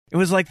It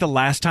was like the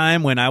last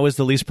time when I was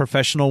the least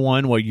professional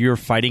one where you're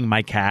fighting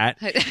my cat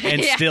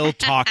and still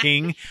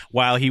talking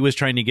while he was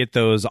trying to get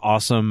those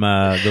awesome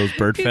those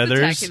bird feathers.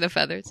 Attacking the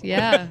feathers.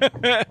 Yeah.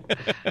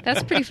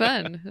 That's pretty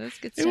fun. That's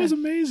good stuff. It was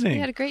amazing. We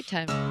had a great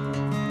time.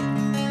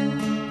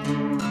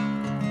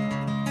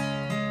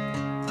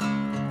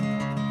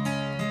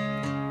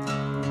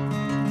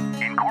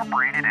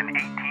 Incorporated in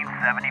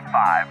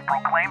 1875,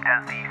 proclaimed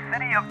as the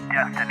City of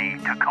Destiny,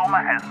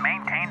 Tacoma has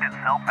maintained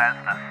itself as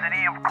the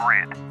City of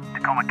Grit.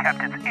 Tacoma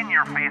kept its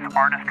in-your-face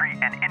artistry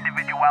and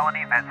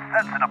individuality that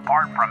sets it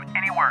apart from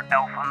anywhere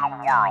else in the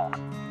world.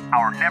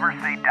 Our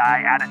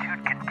never-say-die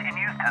attitude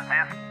continues to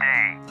this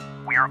day.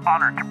 We are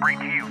honored to bring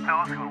to you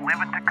those who live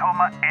in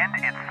Tacoma and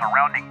its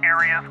surrounding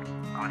areas,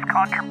 whose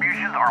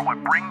contributions are what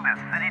bring this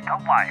city to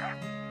life.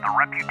 The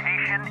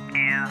reputation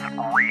is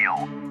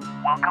real.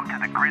 Welcome to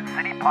the Grid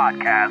City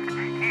Podcast.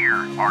 Here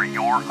are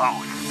your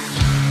hosts.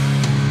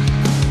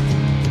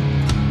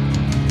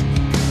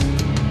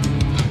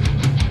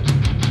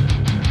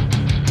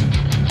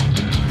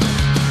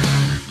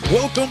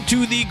 Welcome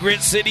to the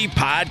Grit City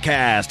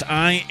Podcast.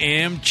 I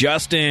am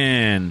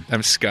Justin.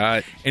 I'm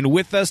Scott. And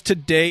with us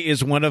today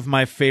is one of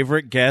my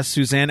favorite guests,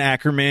 Suzanne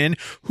Akerman,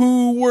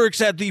 who works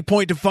at the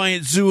Point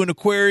Defiance Zoo and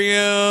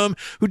Aquarium,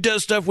 who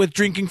does stuff with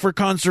drinking for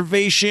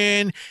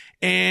conservation,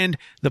 and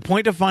the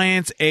Point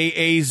Defiance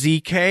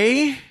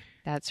AAZK.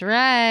 That's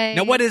right.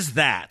 Now, what is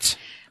that?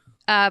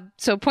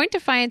 So Point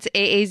Defiance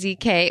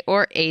AAZK,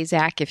 or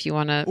AZAC if you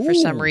want to, for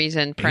some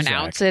reason,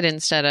 pronounce it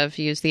instead of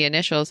use the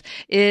initials,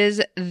 is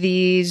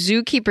the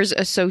Zookeepers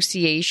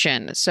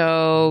Association.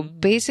 So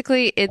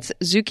basically it's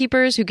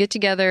zookeepers who get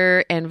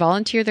together and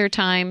volunteer their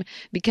time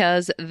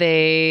because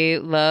they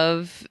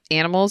love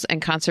animals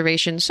and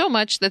conservation so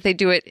much that they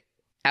do it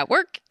at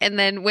work and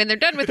then when they're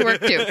done with work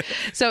too.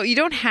 So you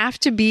don't have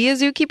to be a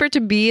zookeeper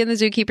to be in the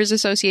Zookeepers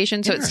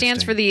Association. So it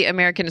stands for the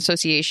American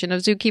Association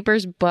of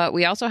Zookeepers, but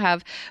we also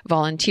have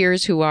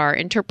volunteers who are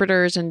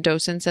interpreters and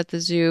docents at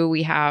the zoo.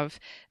 We have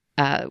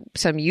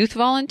some youth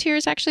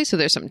volunteers, actually. So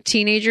there's some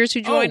teenagers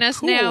who join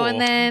us now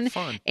and then.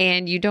 Fun.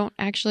 And you don't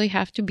actually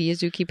have to be a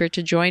zookeeper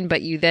to join,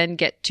 but you then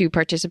get to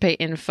participate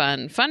in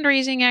fun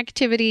fundraising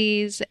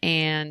activities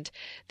and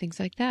things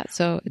like that.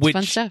 So it's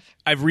fun stuff.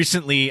 I've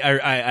recently,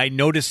 I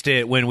noticed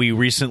it when we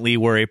recently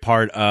were a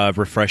part of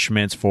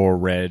refreshments for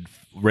Red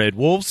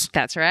Wolves.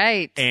 That's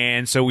right.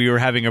 And so we were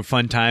having a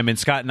fun time, and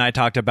Scott and I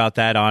talked about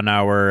that on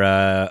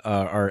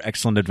our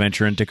excellent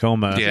adventure in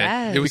Tacoma. Yeah,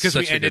 Yes. it was Because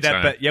such we ended a good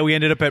up time. we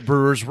ended up at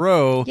Brewers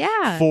Row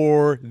Yeah.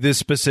 for this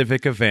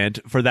specific event,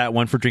 for that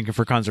one, for Drinking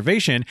for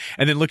Conservation.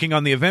 And then looking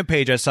on the event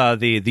page, I saw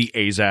the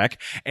AZAC,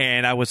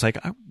 and I was like,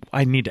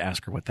 I need to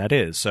ask her what that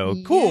is. So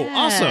cool. Yeah.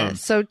 Awesome.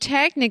 So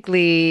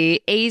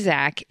technically,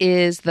 AZAC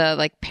is the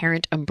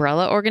parent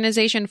umbrella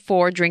organization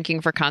for Drinking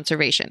for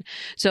Conservation.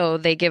 So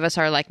they give us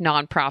our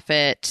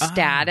nonprofit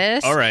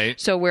status. all right.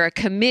 So we're a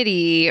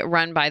committee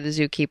run by the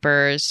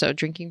zookeepers. So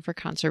Drinking for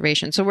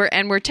Conservation. So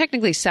we're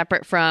technically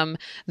separate from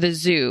the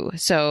zoo.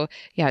 So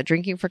yeah,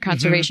 Drinking for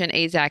Conservation,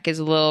 AZAC is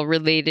a little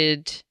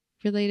related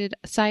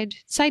side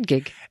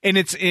gig. And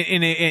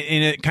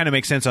it kind of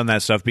makes sense on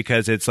that stuff,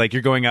 because it's like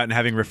you're going out and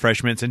having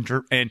refreshments and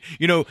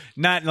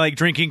not like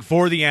drinking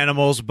for the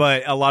animals,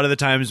 but a lot of the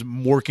times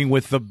working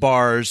with the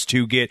bars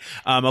to get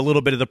a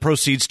little bit of the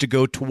proceeds to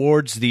go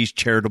towards these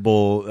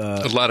charitable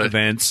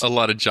events. A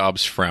lot of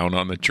jobs frown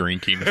on the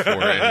drinking for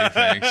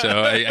anything,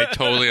 so I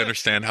totally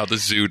understand how the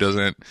zoo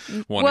doesn't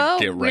want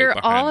to get right we're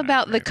behind all that,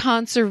 about the right?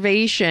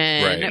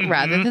 conservation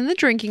rather than the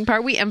drinking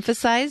part. We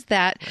emphasize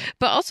that,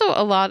 but also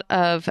a lot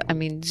of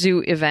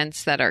zoo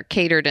events that are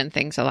catered and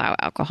things allow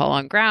alcohol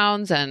on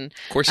grounds, and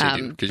Of course they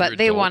do, 'cause but you're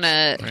they adults, want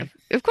to, right?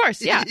 of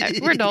course, yeah,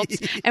 we're adults,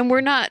 and we're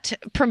not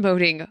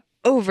promoting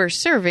over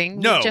serving.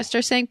 No. We just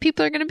are saying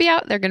people are going to be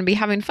out, they're going to be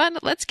having fun.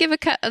 Let's give a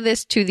cut of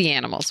this to the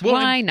animals. Well,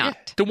 Why and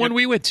not? The one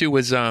we went to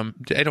was I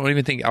don't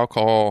even think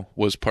alcohol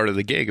was part of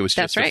the gig. It was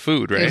That's just right. the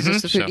food, right? It was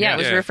just the food. So, Yeah, it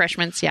was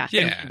refreshments. Yeah.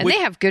 Yeah. And they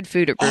have good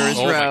food at Brewers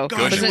Oh, my Row. gosh,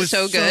 Wasn't it it was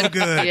so good? so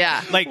good.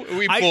 Yeah. Like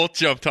We I- both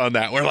jumped on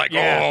that. We're like,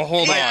 Yeah. oh,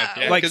 hold on.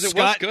 Yeah, like 'cause it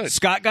Scott, was good.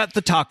 Scott got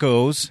the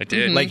tacos. I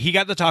did. Like he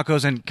got the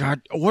tacos, and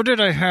God, what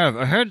did I have?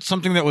 I had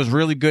something that was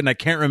really good, and I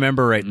can't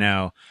remember right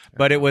now.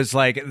 But it was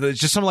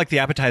just some the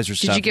appetizer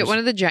stuff. Did you get one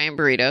of the giant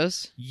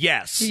burritos?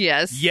 Yes.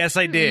 Yes.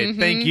 I did.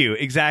 Thank you.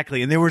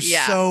 Exactly. And they were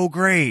so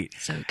great.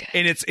 So good.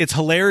 And it's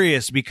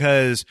hilarious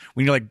because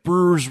when you're like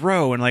Brewers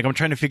Row, and I'm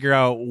trying to figure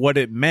out what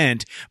it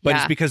meant, but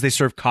it's because they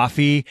serve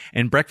coffee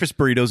and breakfast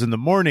burritos in the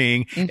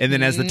morning. And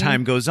then as the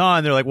time goes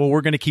on, they're like, well,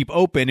 we're going to keep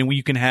open, and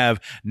you can have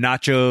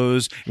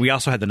nachos. We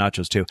also had the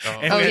nachos too.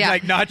 And we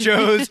had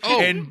nachos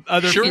and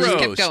other You just Churros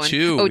kept going.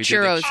 too. Oh, We did the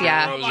churros,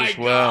 yeah. churros as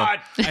well.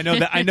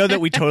 I know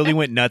that we totally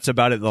went nuts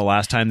about it the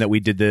last time that we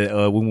did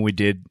when we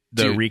did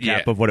the Dude, recap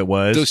yeah. of what it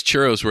was. Those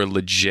churros were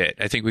legit.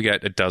 I think we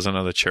got a dozen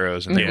of the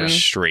churros, and they were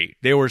straight.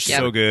 They were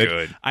so Yeah, good.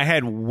 good. I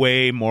had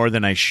way more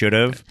than I should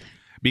have.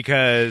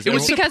 because It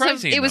was Because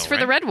surprising, it was though, for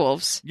the right? Red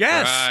Wolves.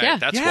 yes, Right, Yeah.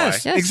 that's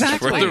Yes, why.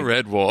 exactly. For the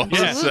Red Wolves.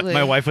 Absolutely.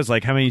 my wife was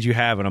like, "How many did you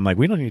have?" And I'm like,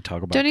 "We don't need to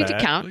talk about Don't need that.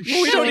 to count.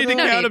 We don't need to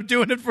count. I'm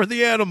doing it for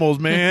the animals,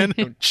 man.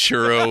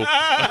 Churro.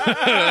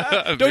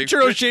 Don't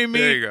churro shame me.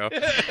 There you go.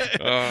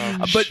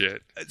 Oh, But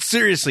shit.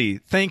 seriously,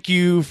 thank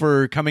you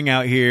for coming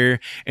out here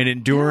and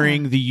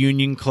enduring the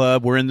Union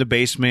Club. We're in the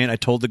basement. I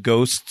told the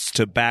ghosts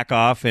to back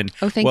off, and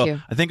Oh, thank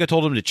you. I think I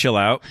told them to chill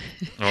out.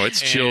 Oh,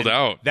 it's chilled And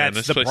out. That's man.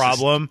 This the place is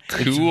problem.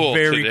 Cool It's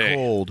very today.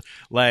 cold.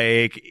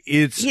 Like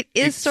It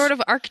is sort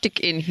of Arctic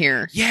in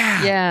here.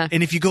 yeah, Yeah.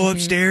 And if you go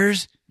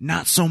upstairs,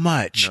 not so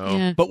much. No.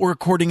 Yeah. But we're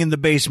recording in the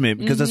basement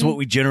because that's what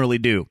we generally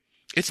do.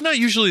 It's not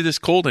usually this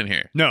cold in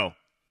here, No.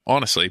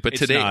 honestly. But It's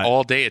today, not.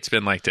 all day, it's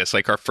been like this.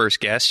 Like our first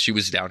guest, she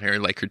was down here,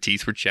 like her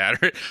teeth were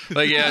chattering.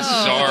 Like, yeah,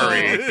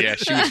 sorry. Yeah,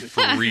 she was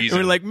freezing.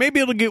 And we're like, maybe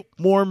it'll get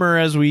warmer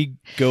as we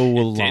go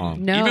along. Didn't.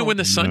 No. Even when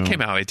the sun No.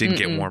 came out, it didn't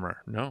get warmer.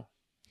 No.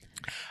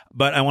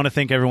 But I want to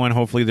thank everyone.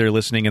 Hopefully they're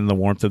listening in the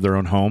warmth of their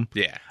own home.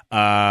 Yeah.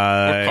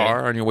 Uh, Or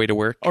car on your way to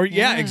work. Or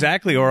yeah,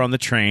 exactly. Or on the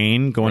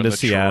train going On to the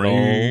Seattle.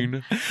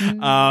 train.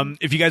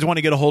 If you guys want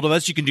to get a hold of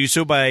us, you can do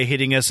so by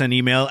hitting us an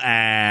email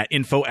at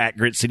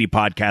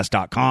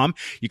info@gritcitypodcast.com.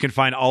 You can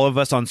find all of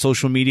us on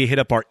social media. Hit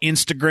up our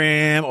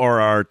Instagram or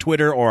our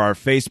Twitter or our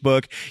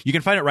Facebook. You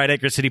can find it right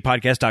at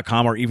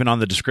gritcitypodcast.com or even on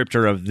the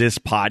descriptor of this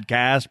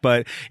podcast.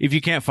 But if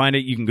you can't find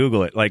it, you can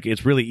Google it. Like,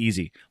 it's really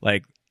easy.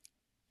 Like,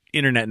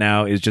 internet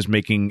now is just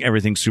making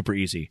everything super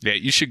easy. Yeah,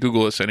 you should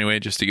Google us anyway,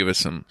 just to give us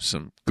some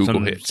Google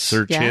Some hits.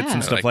 search Yeah. hits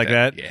and I stuff like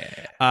that. Yeah.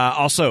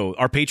 Also,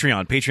 our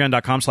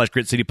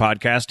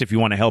patreon.com/gritcitypodcast. If you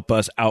want to help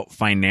us out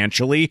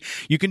financially,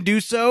 you can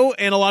do so.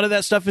 And a lot of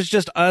that stuff is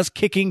just us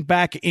kicking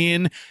back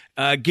in,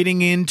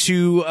 getting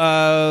into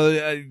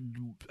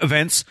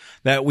events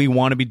that we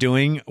want to be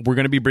doing. We're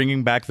going to be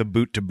bringing back the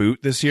Boot to Boot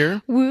this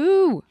year.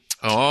 Woo.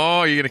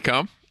 Oh, you're going to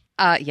come?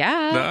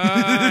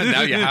 Yeah.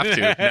 Now you have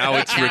to. Now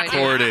it's Now I do.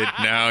 recorded.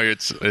 Now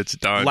it's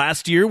done.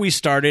 Last year, we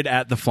started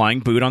at the Flying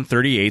Boot on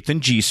 38th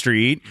and G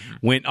Street,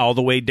 went all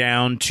the way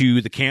down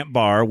to the Camp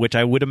Bar, which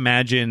I would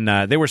imagine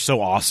they were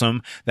so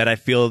awesome that I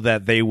feel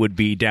that they would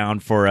be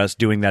down for us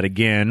doing that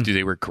again. Dude,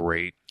 they were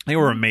great. They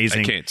were I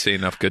amazing. can't say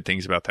enough good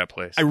things about that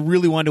place. I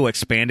really wanted to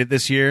expand it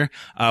this year.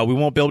 We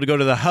won't be able to go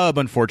to the hub,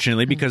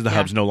 unfortunately, because the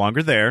hub's no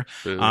longer there.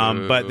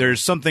 But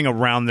there's something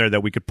around there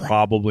that we could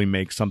probably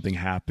make something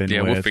happen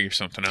Yeah, with. we'll figure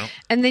something out.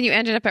 And then you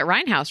ended up at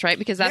Rhinehouse, right?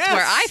 Because that's Yes.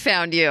 where I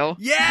found you.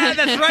 Yeah,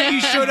 that's right.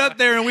 You showed up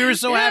there, and we were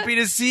so Yeah. happy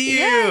to see you.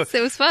 Yes,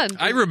 it was fun.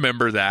 I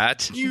remember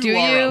that. You Do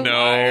are you? a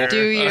liar.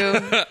 Do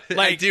you?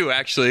 I do,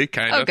 actually,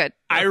 kind of. Oh, good.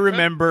 I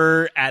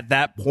remember at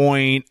that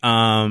point,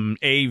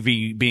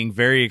 AV being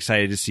very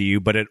excited to see you,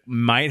 but it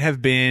might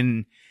have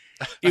been,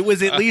 it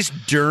was at least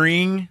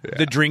during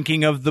the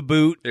drinking of the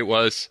boot. It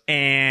was.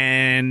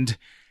 And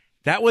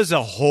that was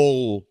a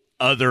whole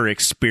other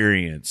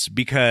experience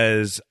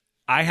because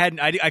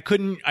I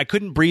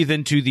couldn't breathe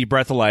into the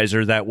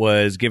breathalyzer that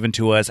was given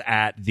to us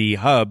at the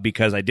hub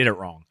because I did it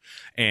wrong.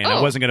 And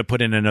I wasn't going to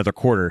put in another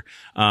quarter.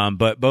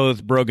 But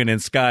both Brogan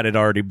and Scott had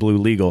already blew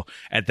legal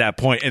at that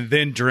point and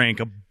then drank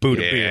a boot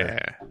of beer.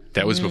 Yeah.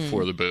 That was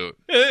before the boot.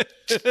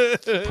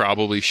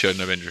 Probably shouldn't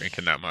have been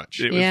drinking that much.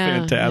 It was Yeah,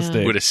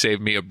 fantastic. Would have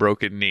saved me a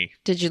broken knee.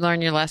 Did you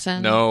learn your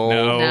lesson? No.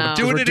 No.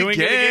 Doing We're it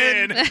doing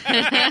again.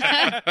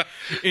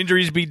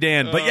 Injuries be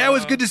damned. But yeah, it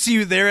was good to see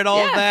you there at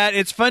all of that.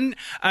 It's fun.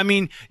 I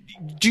mean,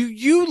 do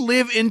you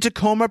live in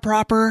Tacoma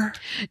proper?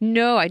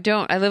 No, I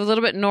don't. I live a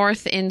little bit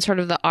north in sort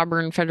of the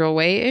Auburn Federal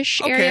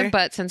Way-ish Okay. area,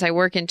 but since I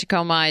work in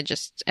Tacoma, I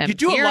just am You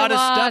do a here lot of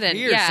stuff and,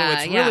 here, yeah, so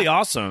it's yeah. really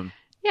awesome.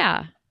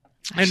 Yeah.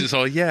 She's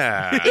all,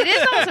 yeah. It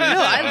is awesome.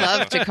 No, I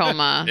love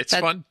Tacoma. It's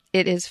fun.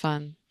 It is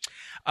fun.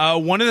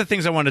 One of the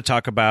things I want to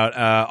talk about,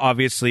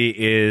 obviously,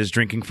 is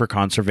drinking for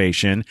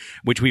conservation,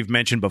 which we've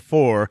mentioned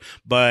before.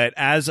 But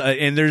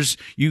and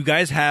you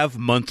guys have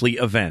monthly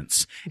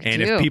events,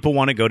 and do. if people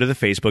want to go to the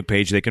Facebook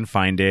page, they can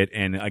find it.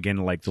 And again,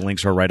 like the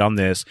links are right on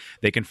this.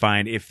 They can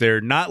find if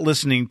they're not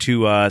listening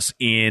to us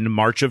in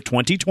March of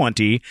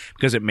 2020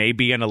 because it may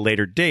be on a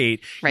later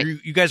date. Right.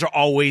 You guys are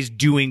always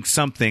doing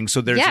something, so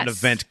there's an Yes.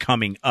 event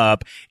coming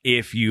up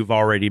if you've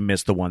already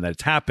missed the one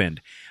that's happened.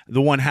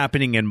 The one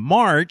happening in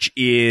March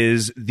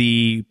is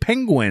the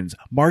Penguins,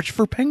 March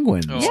for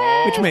Penguins,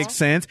 which makes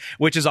sense,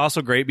 which is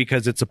also great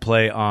because it's a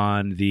play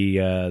on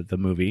the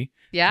movie.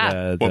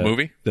 Yeah. What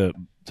movie? The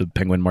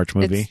Penguin March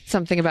movie. It's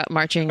something about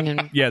marching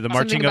and Yeah, the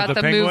marching something of about the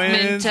the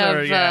penguins, movement of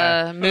or,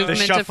 yeah. movement the of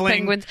shuffling,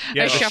 penguins.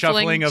 yeah, Or the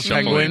shuffling of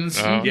penguins,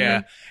 Mhm.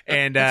 yeah,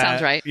 and That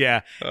sounds right.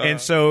 Yeah, and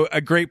so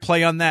a great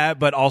play on that,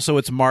 but also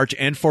it's March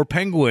and for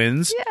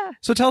penguins. Yeah.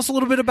 So tell us a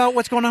little bit about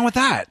what's going on with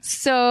that.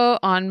 So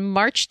on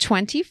March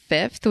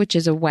 25th, which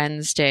is a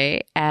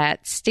Wednesday,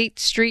 at State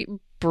Street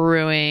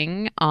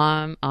Brewing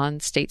on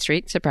State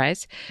Street,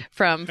 surprise,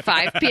 from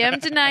 5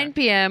 p.m. to 9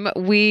 p.m.,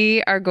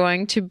 we are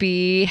going to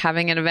be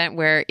having an event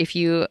where if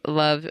you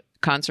love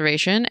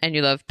conservation and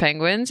you love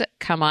penguins,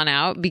 come on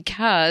out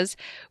because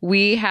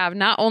we have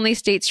not only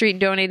State Street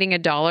donating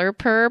 $1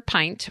 per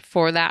pint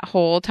for that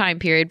whole time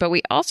period, but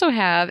we also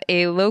have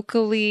a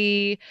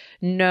locally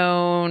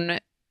known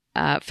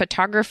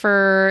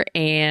photographer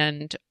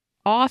and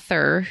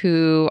author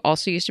who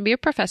also used to be a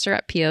professor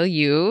at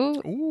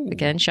PLU. Ooh.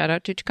 Again, shout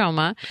out to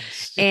Tacoma.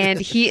 And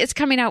he is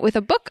coming out with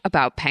a book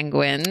about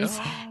penguins.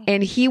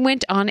 And he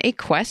went on a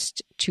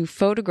quest to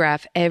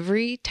photograph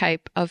every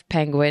type of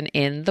penguin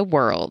in the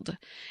world.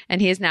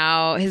 And his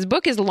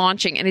book is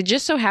launching, and it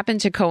just so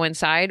happened to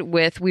coincide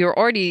with, we were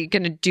already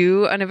going to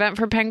do an event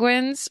for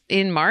penguins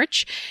in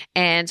March.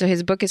 And so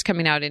his book is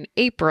coming out in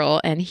April,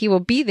 and he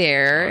will be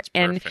there.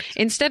 And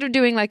instead of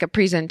doing like a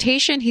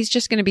presentation, he's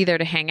just going to be there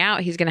to hang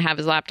out. He's going to have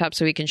his laptop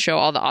so he can show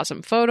all the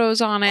awesome photos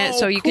on it.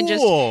 So you can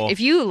just, if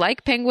you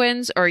like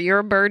penguins, or you're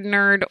a bird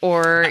nerd,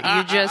 or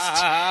you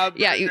just,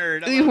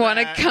 you want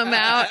to come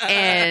out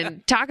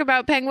and talk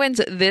about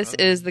penguins, this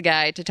is the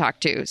guy to talk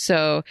to.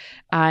 So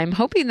I'm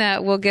hoping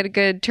that we'll get a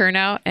good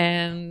turnout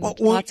and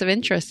lots of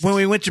interest. When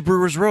we went to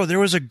Brewers Row, there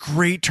was a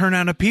great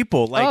turnout of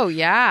people. Like, oh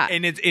yeah,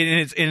 and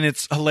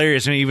it's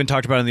hilarious. And we even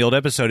talked about it in the old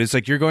episode. It's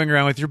like you're going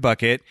around with your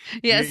bucket.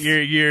 Yes,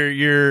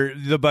 you're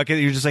the bucket.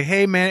 You're just like,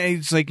 hey man,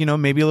 it's like,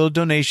 maybe a little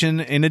donation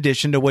in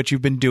addition to what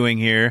you've been doing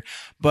here.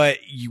 But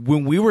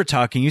when we were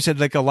talking, you said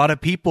like a lot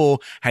of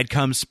people had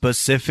come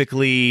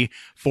specifically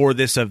for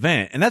this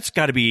event, and that's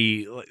got to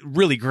be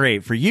really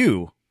great for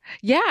you.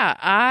 Yeah,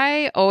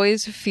 I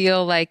always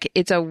feel like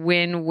it's a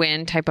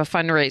win-win type of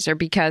fundraiser,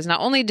 because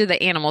not only do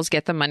the animals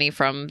get the money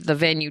from the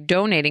venue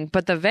donating,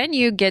 but the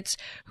venue gets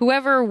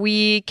whoever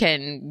we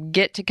can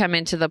get to come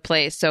into the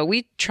place. So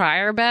we try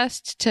our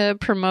best to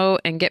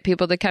promote and get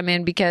people to come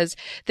in, because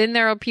then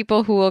there are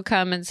people who will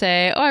come and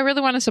say, oh, I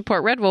really want to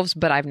support Red Wolves,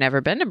 but I've never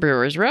been to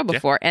Brewers Row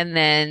before. Yeah. And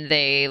then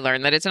they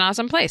learn that it's an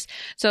awesome place.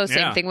 So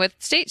same thing with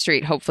State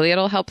Street. Hopefully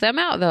it'll help them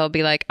out. They'll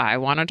be like, I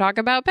want to talk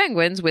about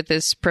penguins with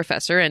this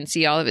professor and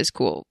see all of his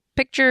cool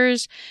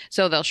pictures.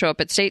 So they'll show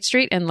up at State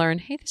Street and learn,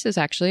 hey, this is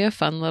actually a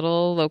fun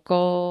little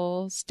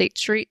local State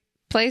Street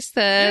place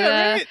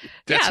that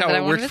that's how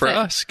it worked for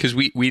us, because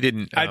we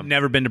didn't I've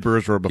never been to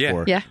Brewers Row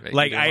before.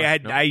 Like I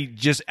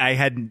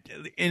had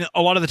in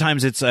a lot of the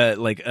times it's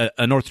like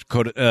a North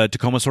Dakota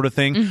Tacoma sort of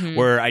thing,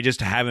 where I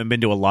just haven't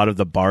been to a lot of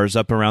the bars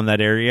up around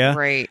that area.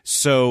 Right.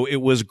 So it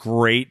was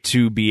great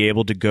to be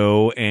able to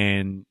go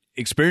and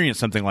experience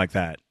something like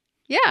that.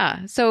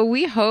 Yeah. So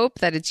we hope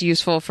that it's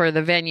useful for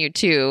the venue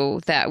too,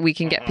 that we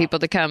can get people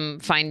to come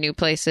find new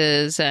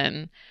places,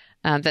 and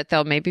that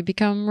they'll maybe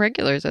become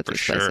regulars at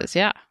these places.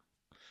 Yeah.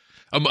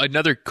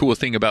 Another cool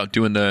thing about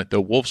doing the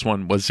Wolves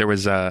one was there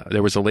was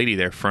a lady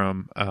there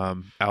from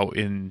out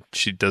in,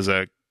 she does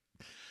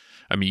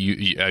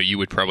you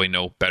would probably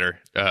know better,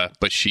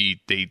 but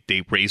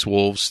they raise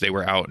wolves. They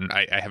were out, and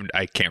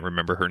I can't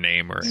remember her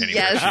name or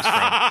anywhere she's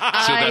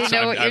from.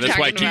 So that's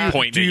why I keep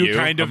pointing at you.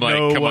 Kind of I'm like,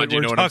 know come on, do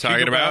you know what I'm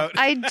talking about?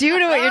 I do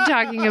know what you're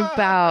talking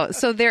about.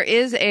 So there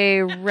is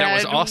a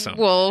red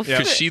wolf.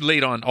 Because she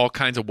laid on all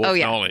kinds of wolf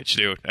knowledge,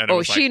 dude.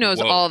 And she knows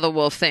all the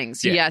wolf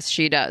things. Yeah. Yes,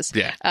 she does.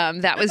 Yeah.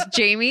 That was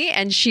Jamie,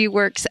 and she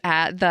works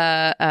at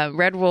the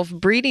red wolf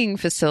breeding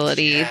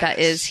facility that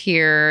is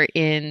here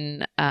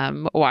in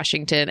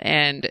Washington.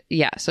 And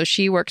so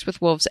she works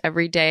with wolves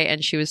every day,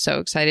 and she was so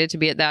excited to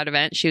be at that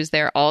event. She was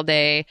there all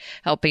day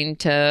helping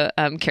to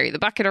carry the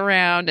bucket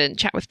around and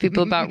chat with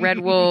people about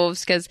red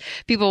wolves, because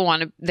people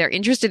they're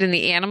interested in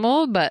the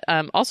animal, but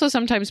also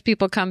sometimes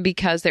people come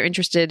because they're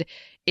interested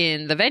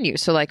in the venue.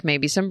 So like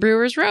maybe some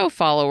Brewers Row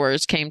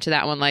followers came to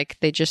that one, like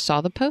they just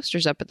saw the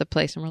posters up at the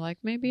place and were like,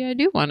 maybe I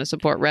do want to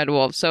support Red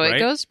Wolves. So it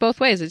goes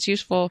both ways. It's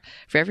useful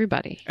for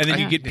everybody. And then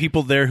you get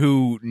people there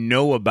who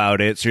know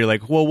about it. So you're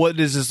like, well, what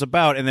is this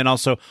about? And then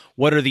also,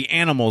 what are the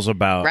animals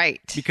about?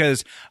 Right.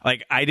 Because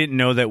like I didn't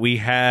know that we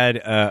had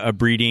a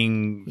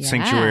breeding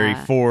sanctuary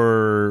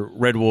for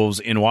red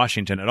wolves in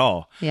Washington at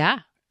all.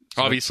 Yeah.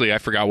 Obviously, I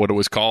forgot what it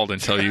was called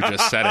until you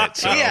just said it.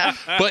 So.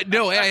 But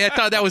no, I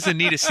thought that was the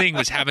neatest thing,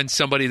 was having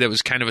somebody that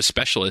was kind of a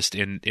specialist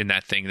in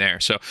that thing there.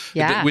 So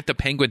with the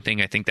penguin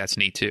thing, I think that's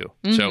neat too.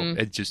 So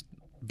it just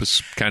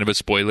was kind of a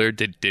spoiler.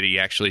 Did he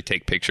actually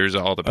take pictures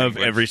of all the penguins?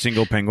 Of every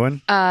single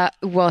penguin?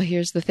 Well,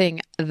 here's the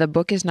thing. The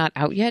book is not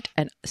out yet,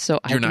 and so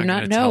I do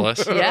not know. Tell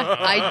us? Yeah,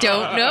 I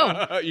don't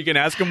know. You can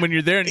ask him when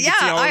you're there, and you can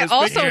see all I his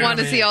also pictures. want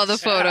to see all the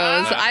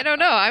photos. I don't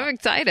know. I'm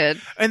excited.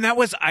 And that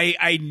was,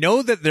 I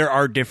know that there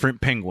are different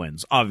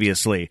penguins,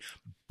 obviously,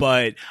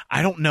 but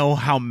I don't know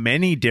how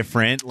many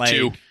different. Like,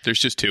 two. There's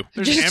just two.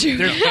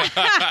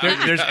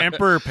 There's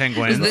emperor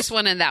penguins. There's this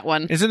one and that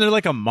one. Isn't there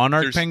like a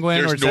monarch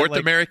penguin? There's North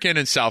American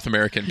and South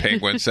American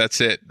penguins.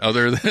 That's it.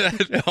 Other than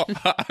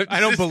that, I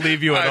don't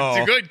believe you at all.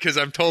 It's good, because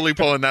I'm totally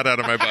pulling that out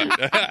of my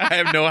butt. I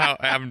have no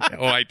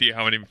idea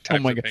how many types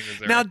of penguins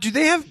there are. Now, do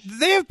they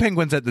have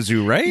penguins at the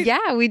zoo, right?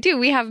 Yeah, we do.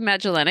 We have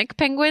Magellanic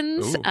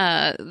penguins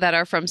that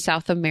are from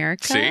South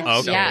America. See?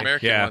 South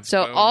American ones.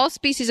 So all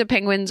species of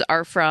penguins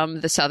are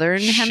from the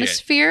southern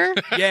hemisphere.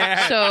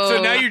 Yeah.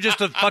 So now you're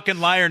just a fucking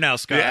liar now,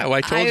 Scott. Yeah, well,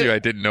 I told you I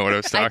didn't know what I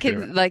was talking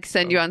about. I could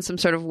send you on some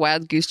sort of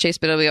wild goose chase,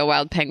 but it'll be a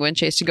wild penguin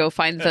chase to go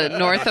find the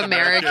North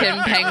American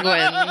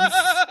penguins.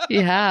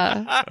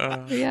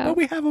 Yeah. Yeah. But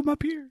we have them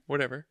up here.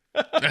 Whatever.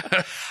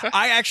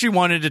 I actually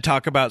wanted to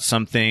talk about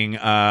something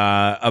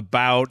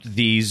about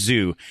the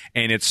zoo,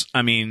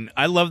 and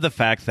I love the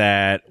fact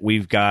that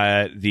we've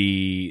got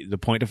the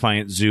Point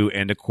Defiant Zoo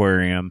and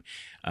Aquarium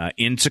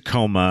in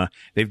Tacoma.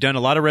 They've done a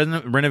lot of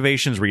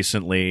renovations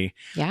recently.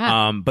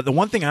 Yeah. But the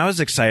one thing I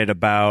was excited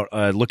about,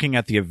 looking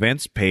at the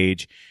events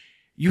page,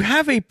 you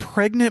have a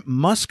pregnant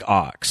musk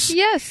ox.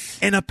 Yes.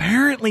 And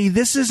apparently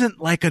this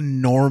isn't like a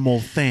normal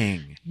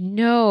thing.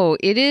 No,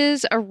 it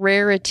is a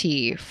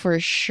rarity for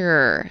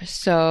sure.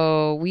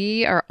 So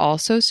we are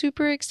also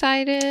super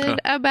excited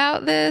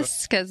about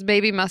this because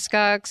baby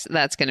muskox,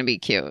 that's going to be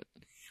cute.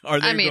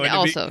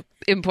 Also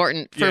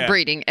important for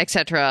breeding,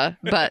 etc.,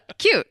 but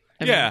cute.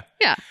 Yeah.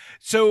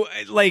 So,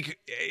 like,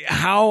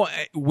 how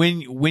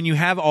when you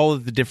have all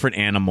of the different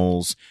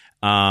animals,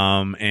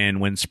 and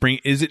when spring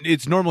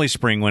it's normally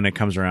spring when it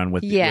comes around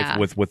with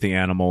the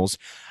animals.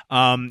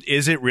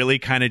 Is it really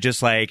kind of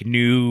just like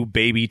new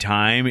baby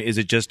time? Is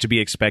it just to be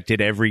expected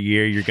every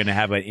year you're going to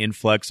have an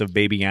influx of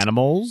baby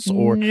animals?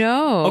 Or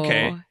no?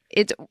 Okay.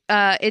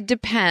 It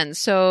depends.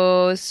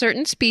 So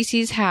certain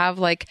species have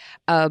like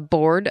a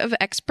board of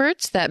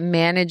experts that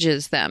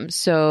manages them.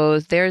 So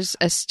there's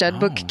a stud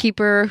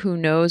bookkeeper who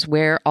knows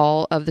where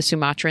all of the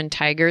Sumatran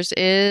tigers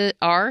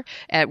are,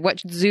 at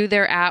what zoo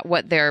they're at,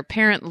 what their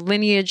parent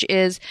lineage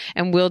is,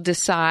 and will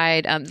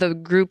decide, the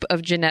group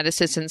of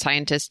geneticists and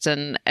scientists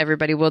and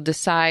everybody will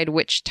decide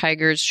which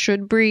tigers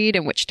should breed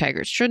and which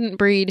tigers shouldn't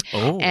breed.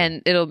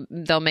 And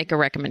they'll make a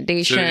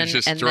recommendation.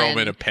 So just throw them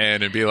in a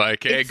pen and be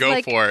like, hey,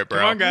 go for it, bro.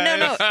 Come on, guys.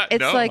 No.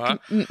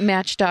 It's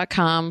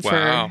Match.com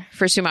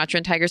for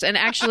Sumatran tigers. And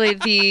actually,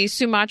 the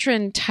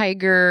Sumatran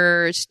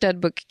tiger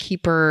stud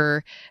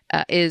bookkeeper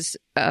is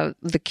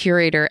the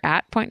curator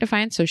at Point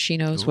Defiance, so she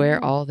knows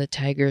where all the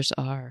tigers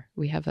are.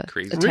 We have a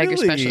tiger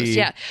specialist.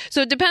 Yeah.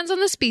 So it depends on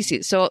the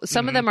species. So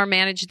some of them are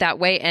managed that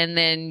way, and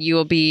then you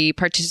will be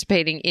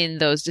participating in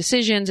those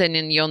decisions, and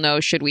then you'll know,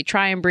 should we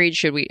try and breed?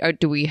 Or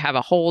do we have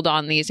a hold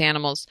on these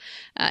animals?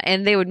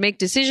 And they would make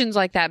decisions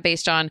like that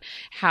based on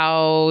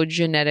how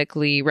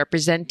genetically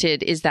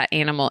represented is that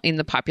animal in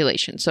the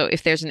population. So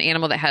if there's an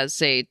animal that has,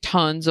 say,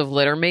 tons of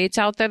litter mates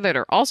out there that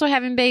are also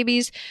having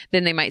babies,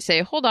 then they might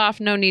say, hold off,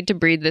 no need to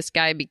breed this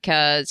guy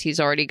because he's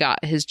already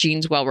got his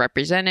genes well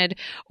represented.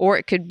 Or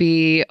it could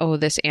be,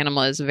 this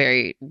animal is a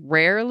very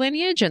rare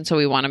lineage, and so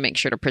we want to make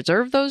sure to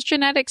preserve those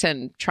genetics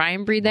and try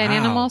and breed that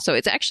animal. So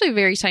it's actually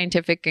very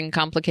scientific and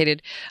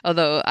complicated,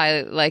 although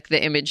I like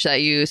the image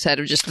that you said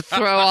of just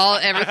throw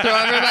everybody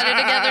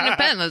together in a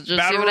pen. Let's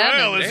just see what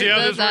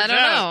happens. I don't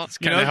know. It's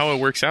kind of how it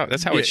works out.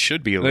 That's how it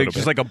should be a little bit.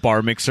 Just like a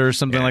bar mixer or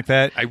something like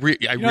that. I really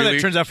that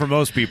turns out for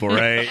most people,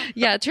 right?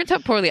 Yeah, it turns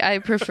out poorly. I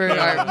prefer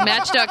our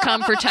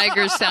Match.com for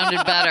tigers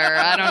sounded better.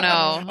 I don't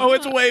know. Oh,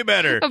 it's way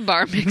better. A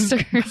bar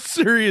mixer.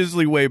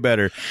 Seriously, way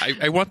better.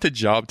 I want the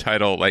job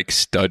title like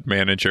stud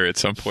manager at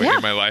some point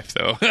in my life,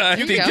 though.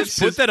 You can just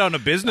put that on a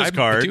business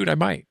card. Dude, I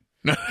might.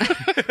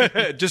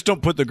 Just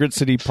don't put the Grit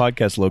City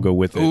Podcast logo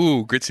with it.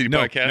 Ooh, Grit City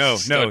Podcast.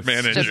 Stud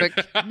manager.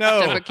 Stud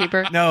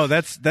bookkeeper. No,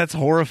 that's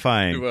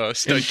horrifying.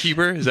 Stud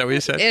keeper? Is that what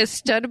you said?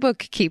 Stud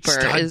bookkeeper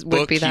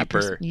would be that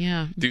person.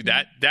 Yeah. Dude,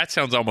 that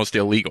sounds almost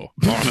illegal,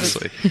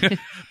 honestly.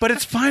 But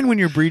it's fine when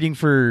you're breeding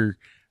for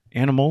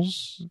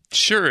animals.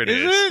 Sure it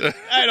is.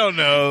 I don't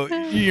know.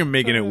 You're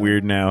making it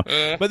weird now.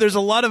 But there's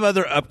a lot of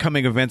other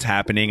upcoming events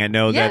happening. I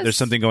know that there's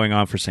something going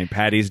on for St.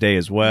 Patty's Day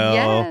as well.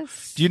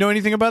 Yes. Do you know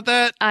anything about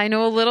that? I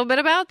know a little bit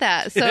about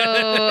that.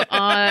 So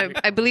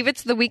I believe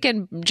it's the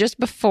weekend just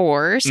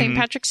before St.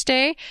 Patrick's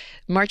Day,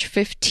 March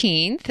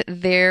 15th.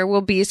 There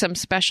will be some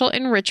special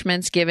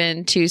enrichments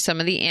given to some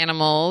of the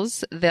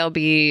animals. They'll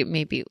be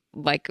maybe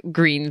like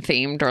green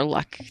themed or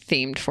luck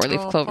themed,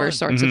 4-leaf clover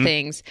sorts of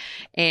things.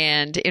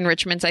 And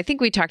enrichments, I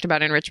think we talked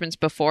about enrichments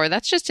before.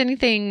 That's just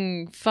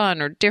anything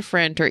fun or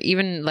different, or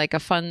even like a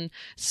fun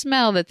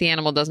smell that the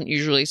animal doesn't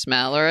usually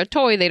smell, or a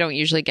toy they don't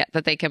usually get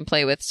that they can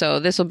play with.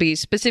 So this will be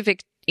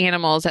specific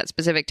animals at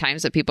specific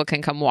times that people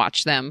can come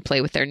watch them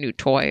play with their new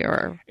toy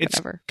or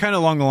whatever. It's kind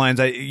of along the lines,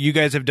 you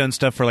guys have done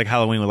stuff for like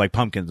Halloween with like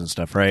pumpkins and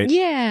stuff, right?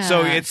 Yeah.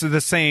 So it's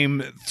the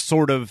same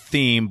sort of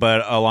theme,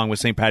 but along with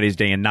St. Patty's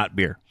Day and not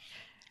beer.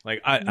 Like,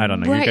 I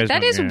don't know. Right. You guys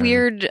that is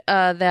weird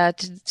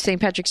that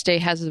St. Patrick's Day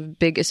has a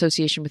big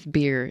association with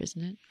beer,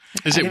 isn't it?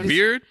 Is it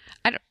weird?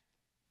 I don't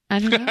know. I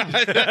don't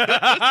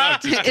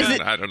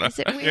know. Is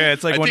it weird? Yeah,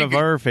 it's like one of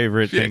our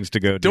favorite things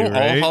to go do,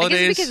 right? All holidays?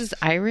 I guess because it's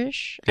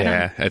Irish.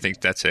 Yeah, I think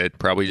that's it.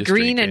 Probably just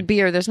green drinking. And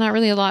beer. There's not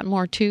really a lot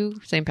more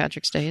to St.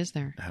 Patrick's Day, is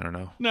there? I don't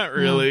know. Not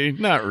really.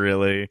 Not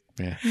really.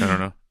 Yeah, I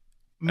don't know.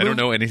 I don't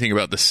know anything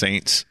about the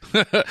saints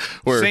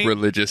or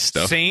religious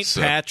stuff. Saint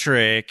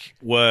Patrick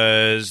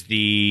was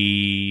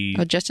the...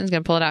 Oh, Justin's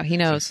going to pull it out. He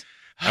knows.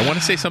 I want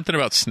to say something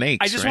about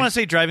snakes. I just want to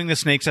say driving the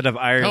snakes out of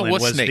Ireland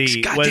was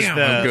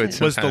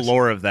the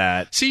lore of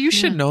that. See, you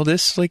should know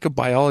this, like a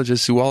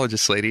biologist,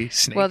 zoologist lady.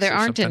 Snakes well, there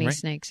aren't any right?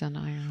 snakes on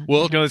Ireland.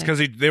 Well, no, it's because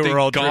they were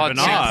all driven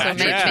off. So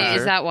maybe,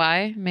 is that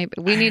why? Maybe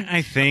we need.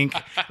 I think,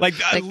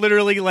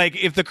 literally,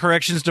 if the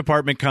corrections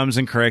department comes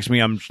and corrects me,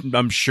 I'm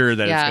sure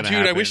that it's going to happen.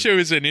 Dude, I wish there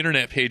was an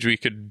internet page we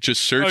could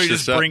just search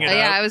this up.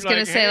 Yeah, I was going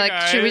to say,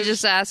 should we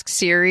just ask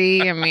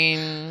Siri? I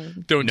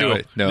mean, don't do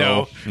it.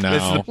 No.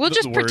 We'll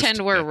just pretend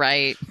we're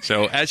right.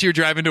 So as you're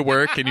driving to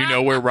work and you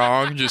know we're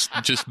wrong, just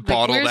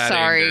bottle that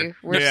anger.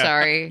 We're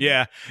sorry.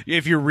 Yeah.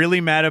 If you're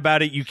really mad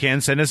about it, you can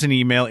send us an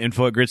email,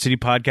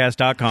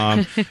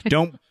 info@gritcitypodcast.com.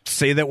 Don't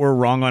say that we're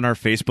wrong on our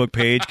Facebook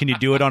page. Can you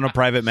do it on a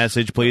private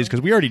message, please?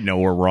 Because we already know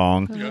we're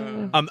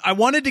wrong. I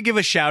wanted to give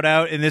a shout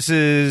out, and this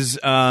is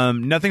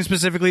nothing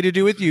specifically to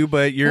do with you,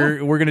 but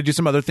we're going to do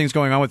some other things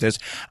going on with this.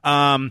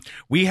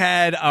 We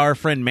had our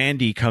friend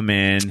Mandy come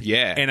in,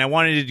 and I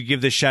wanted to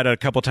give this shout out a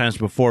couple times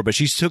before, but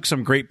she took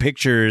some great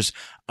pictures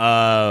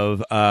of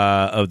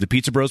the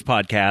Pizza Bros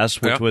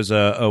podcast, which was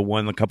a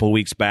one a couple of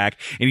weeks back,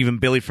 and even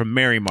Billy from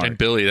Mary Mart. And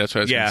Billy, that's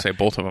what I was going to say,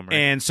 both of them. Right?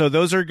 And so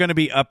those are going to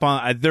be up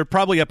on, they're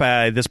probably up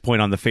at this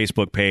point on the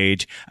Facebook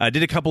page. I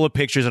did a couple of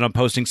pictures, and I'm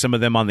posting some of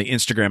them on the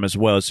Instagram as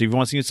well. So if you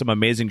want to see some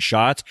amazing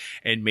shots,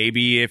 and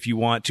maybe if you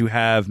want to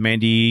have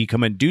Mandy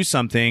come and do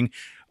something,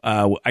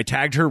 I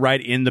tagged her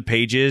right in the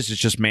pages. It's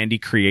just Mandy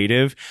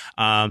Creative.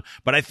 But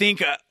I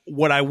think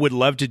what I would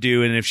love to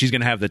do, and if she's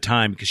going to have the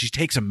time, because she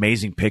takes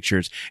amazing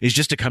pictures, is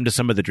just to come to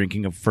some of the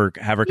drinking of for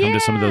have her come to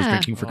some of those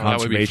drinking for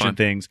conservation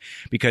things,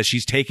 because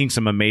she's taking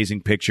some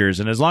amazing pictures.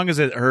 And as long as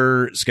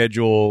her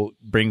schedule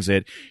brings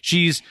it,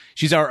 she's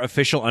our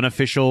official,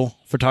 unofficial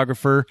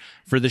photographer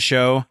for the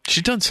show.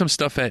 She's done some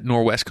stuff at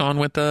NorwestCon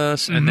with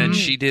us, and then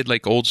she did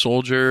like Old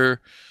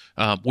Soldier.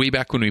 Way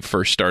back when we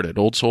first started,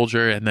 Old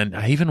Soldier, and then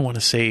I even want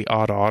to say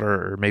Odd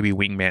Otter or maybe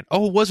Wingman.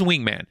 Oh, it was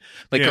Wingman.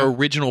 Our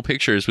original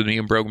pictures with me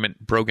and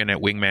Brogan at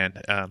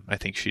Wingman. I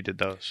think she did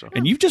those. So.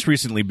 And you've just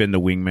recently been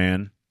to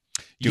Wingman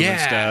doing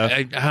stuff.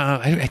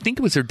 I think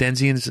it was their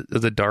Denzians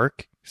of the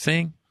Dark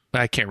thing.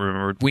 I can't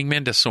remember.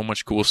 Wingman does so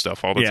much cool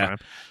stuff all the time.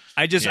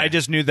 I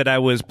just knew that I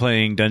was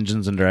playing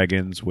Dungeons and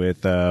Dragons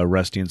with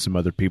Rusty and some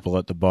other people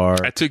at the bar.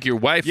 I took your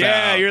wife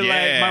out. Yeah,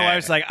 like, my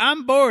wife's like,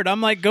 I'm bored.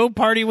 I'm like, go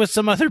party with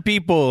some other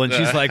people. And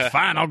she's like,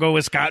 fine, I'll go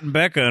with Scott and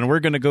Becca, and we're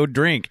going to go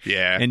drink.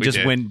 Yeah, and just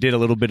did a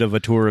little bit of a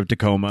tour of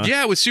Tacoma.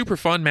 Yeah, it was super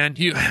fun, man.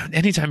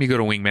 Anytime you go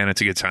to Wingman,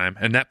 it's a good time.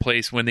 And that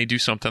place, when they do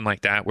something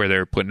like that, where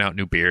they're putting out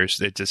new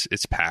beers,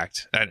 it's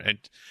packed.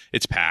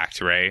 It's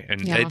packed, right?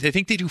 And I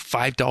think they do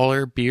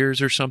 $5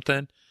 beers or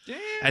something. Damn.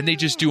 And they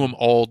just do them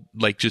all,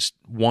 like, just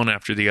one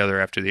after the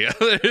other.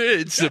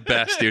 It's the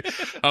best, dude.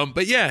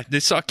 But yeah, they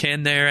saw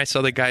Ken there. I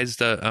saw the guys,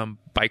 the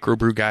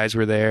Microbrew guys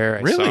were there.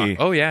 Really?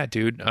 Oh yeah,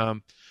 dude.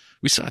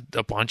 We saw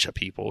a bunch of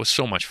people. It was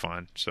so much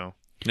fun. So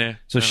yeah.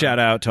 So shout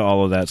out to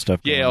all of that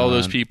stuff. Yeah, all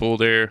those people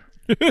there.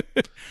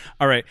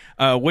 All right.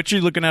 What you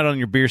looking at on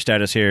your beer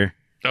status here?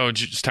 Oh,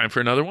 it's time for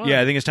another one? Yeah,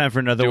 I think it's time for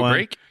another one. Do a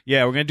break?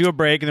 Yeah, we're going to do a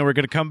break, and then we're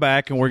going to come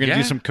back, and we're going to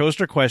do some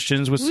coaster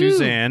questions with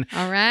Suzanne.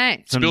 All right.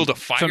 Let's build a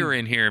fire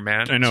in here,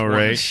 man. I know,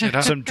 right?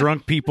 Some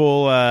drunk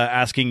people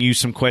asking you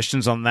some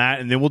questions on that,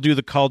 and then we'll do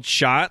the called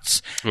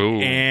shots.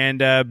 Ooh. And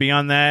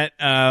beyond that,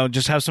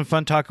 just have some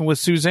fun talking with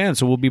Suzanne.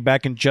 So we'll be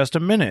back in just a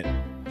minute.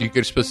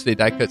 You're supposed to say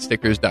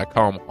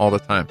diecutstickers.com all the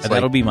time.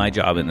 That'll be my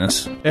job in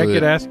this. I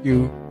could ask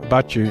you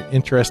about your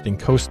interesting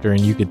coaster,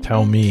 and you could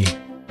tell me.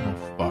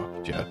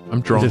 Jeff, I'm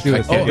drunk. You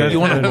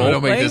want to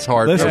don't make this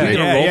hard. Let's I think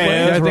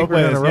we're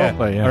going to role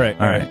play. All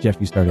right. Jeff,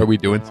 you started. Are we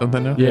doing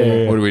something now?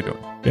 Yeah. What are we doing?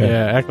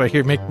 Yeah. Act like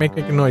here. Make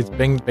a noise.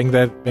 Bang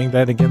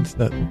that against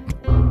the.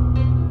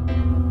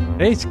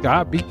 Hey,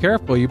 Scott, be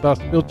careful. You about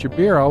spilled your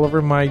beer all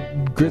over my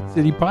Grit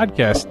City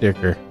podcast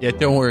sticker. Yeah,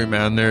 don't worry,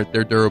 man. They're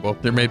durable.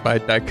 They're made by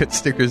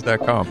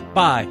diecutstickers.com.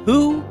 By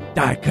who?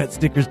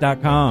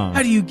 Diecutstickers.com.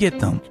 How do you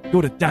get them?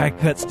 Go to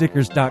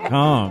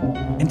diecutstickers.com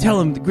and tell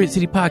them the Grit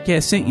City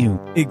podcast sent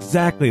you.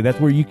 Exactly. That's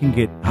where you can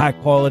get high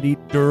quality,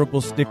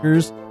 durable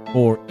stickers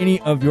for any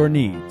of your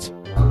needs.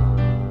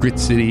 Grit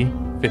City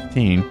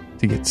 15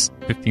 to get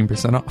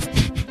 15% off.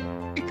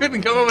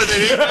 Couldn't come up with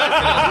it.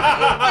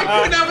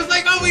 I was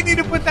like, we need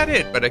to put that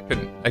in, but I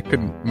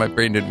couldn't. My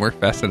brain didn't work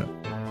fast enough.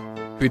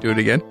 Can we do it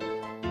again?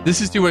 This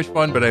is too much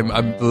fun, but I'm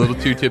a little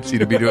too tipsy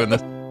to be doing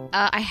this.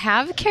 I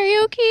have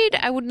karaoke'd.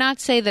 I would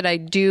not say that I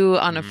do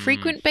on a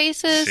frequent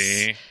basis.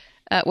 See?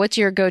 What's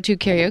your go-to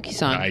karaoke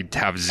song? I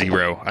have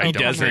zero. I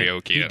don't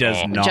karaoke at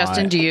all. Not.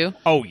 Justin, do you?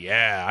 Oh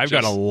yeah, I've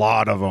got a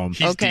lot of them.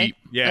 He's deep.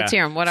 Yeah. Let's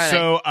hear them. What are they?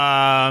 So,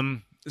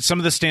 some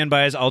of the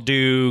standbys, I'll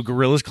do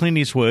Gorillaz, Clint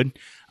Eastwood.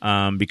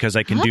 Because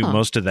I can do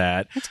most of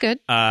that. That's good.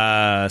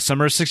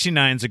 Summer of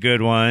 '69 is a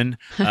good one.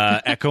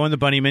 Echo and the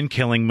Bunnymen,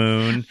 Killing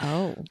Moon.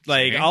 Oh,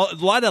 like a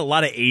lot of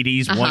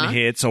 '80s one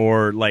hits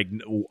or like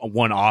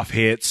one-off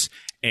hits.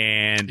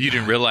 And you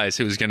didn't realize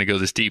it was going to go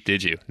this deep,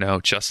 did you?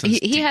 No, Justin.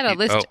 He had a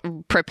list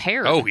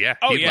prepared. Oh yeah,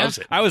 he loves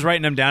it. I was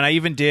writing them down. I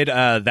even did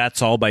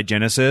 "That's All" by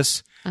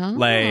Genesis. Oh.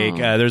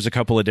 There's a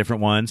couple of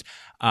different ones.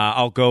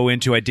 I'll go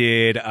into. I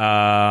did.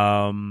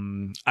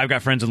 I've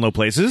got friends in low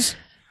places.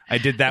 I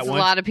did that one. A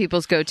lot of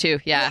people's go-to.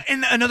 Yeah.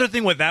 And another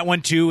thing with that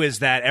one too is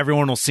that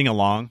everyone will sing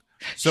along.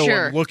 So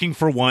I'm looking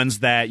for ones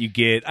that you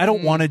get. I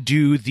don't want to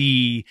do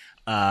the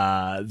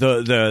I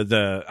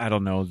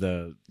don't know,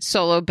 the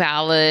solo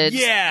ballad.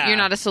 Yeah. You're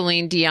not a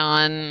Celine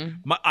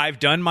Dion. I've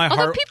done my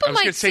Although heart. people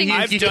might sing.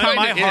 I've done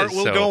my heart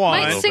will go on.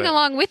 Might sing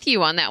along with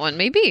you on that one,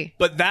 maybe.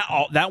 But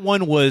that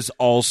one was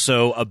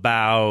also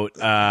about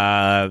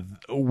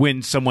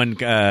when someone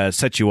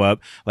sets you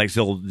up, like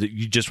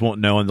you just won't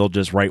know and they'll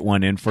just write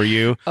one in for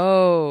you.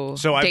 Oh,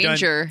 so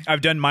danger.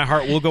 I've done my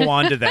heart will go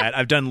on to that.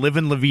 I've done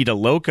Livin' La Vida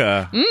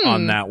Loca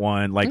on that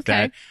one, like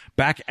that.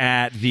 Back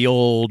at the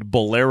old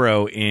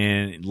Bolero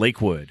in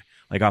Lakewood,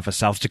 like off of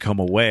South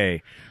Tacoma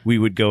Way, we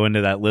would go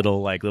into that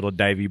little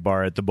divey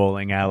bar at the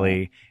bowling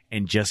alley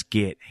and just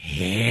get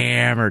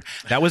hammered.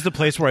 That was the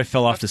place where I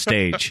fell off the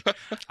stage.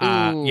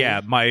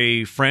 Yeah,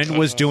 my friend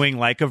was doing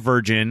Like a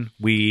Virgin.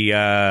 We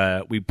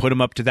put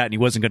him up to that, and he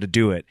wasn't going to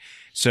do it.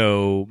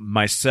 So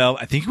myself,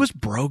 I think it was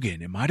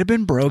Brogan. It might have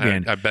been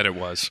Brogan. I bet it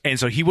was. And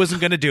so he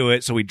wasn't going to do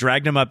it. So we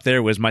dragged him up there.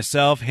 It was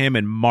myself, him,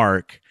 and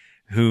Mark,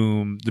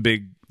 whom the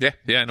big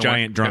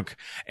giant drunk. Yep.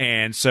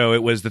 And so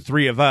it was the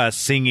three of us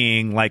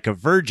singing Like a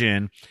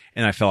Virgin,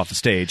 and I fell off the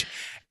stage.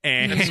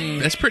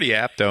 And that's pretty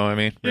apt, though. I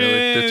mean,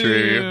 really, the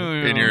three of you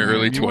in your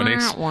early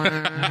 20s.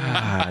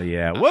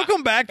 Yeah.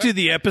 Welcome back to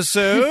the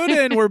episode,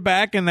 and we're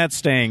back, and that's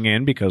staying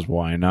in because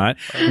why not?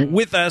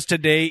 With us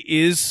today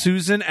is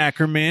Susan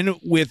Akerman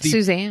with the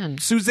Suzanne.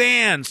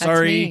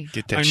 Sorry,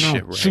 get that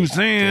shit right.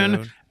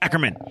 Suzanne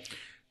Akerman.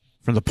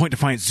 From the Point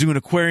Defiance Zoo and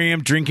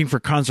Aquarium, drinking for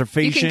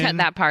conservation. You can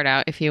cut that part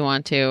out if you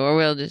want to, or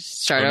we'll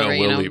just start over,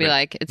 and be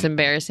like, it's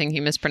embarrassing, he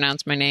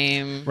mispronounced my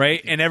name.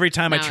 Right? And every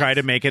time I try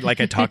to make it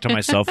like I talk to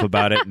myself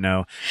about it,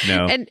 no.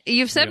 And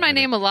you've said my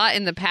name a lot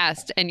in the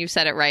past, and you've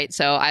said it right,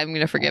 so I'm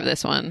going to forgive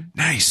this one.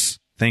 Nice.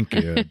 Thank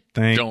you.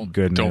 Thank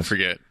goodness. Don't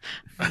forget.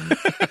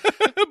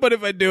 But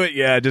if I do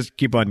it, just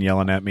keep on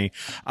yelling at me.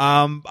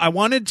 I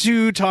wanted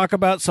to talk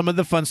about some of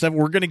the fun stuff.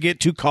 We're going to get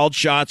to called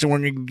shots, and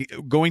we're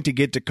going to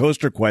get to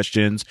coaster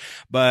questions.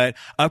 But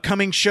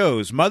upcoming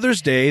shows,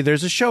 Mother's Day,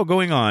 there's a show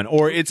going on,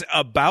 or it's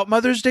about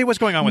Mother's Day. What's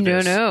going on with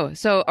this? No.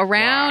 So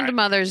around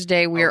Mother's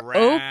Day, we're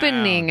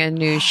opening a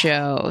new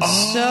show.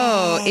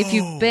 So if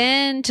you've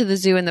been to the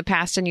zoo in the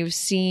past and you've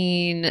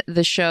seen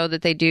the show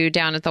that they do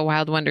down at the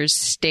Wild Wonders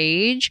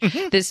stage,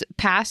 this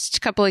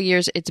past couple of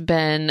years, it's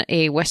been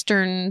a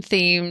Western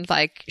themed,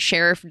 like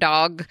sheriff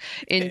dog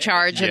in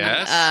charge.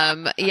 Yes.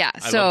 And,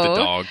 I love the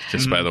dog,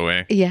 just by the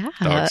way. Yeah.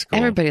 Dog's cool.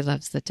 Everybody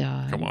loves the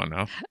dog. Come on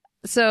now.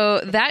 So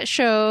that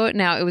show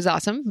now, it was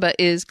awesome, but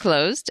is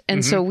closed.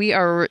 And so we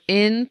are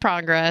in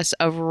progress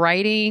of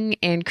writing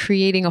and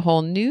creating a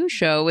whole new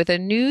show with a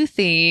new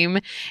theme.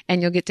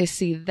 And you'll get to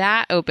see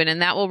that open.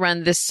 And that will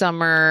run this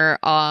summer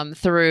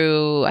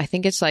through, I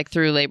think it's like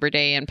through Labor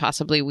Day and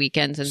possibly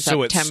weekends in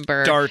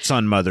September. It starts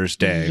on Mother's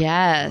Day.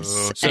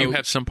 Yes. So you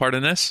have some part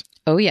in this?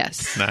 Oh,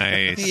 yes.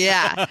 Nice.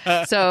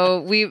 Yeah.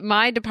 So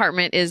my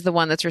department is the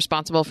one that's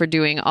responsible for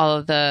doing all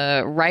of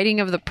the writing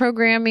of the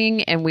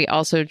programming, and we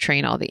also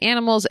train all the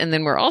animals, and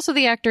then we're also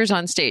the actors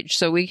on stage.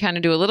 So we kind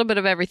of do a little bit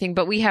of everything,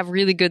 but we have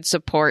really good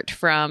support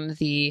from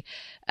the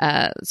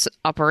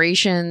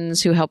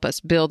operations who help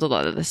us build a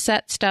lot of the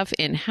set stuff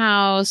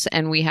in-house,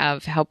 and we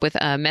have help with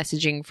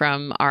messaging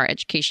from our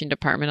education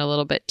department a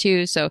little bit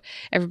too. So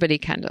everybody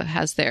kind of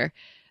has their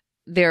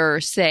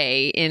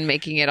say in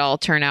making it all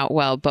turn out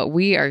well. But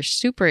we are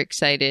super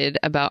excited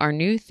about our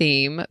new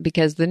theme,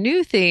 because the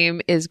new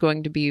theme is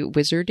going to be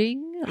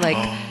wizarding, like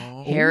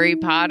Harry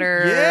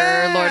Potter,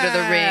 Lord of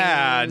the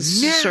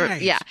Rings.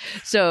 Nice.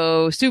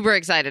 So super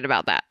excited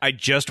about that. I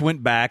just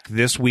went back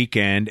this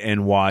weekend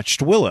and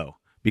watched Willow,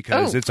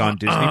 because it's on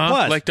Disney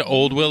Plus. Like the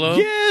old Willow?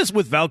 Yes,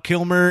 with Val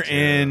Kilmer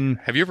and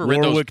have you ever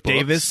read those books?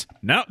 Davis.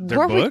 No, they're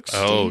Warwick books.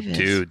 Oh, Davis.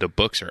 dude, the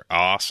books are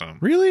awesome.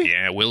 Really?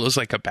 Yeah, Willow's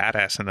like a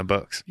badass in the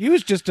books. He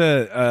was just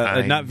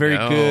a not very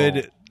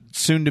good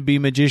soon-to-be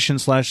magician /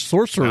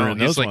 sorcerer. No, in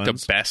he's those like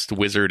ones. the best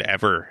wizard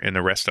ever in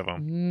the rest of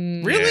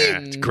them. Really? Yeah,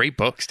 it's great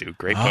books, dude.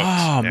 Great books.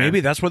 Oh, Yeah. maybe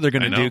that's what they're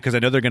going I to know. do, because I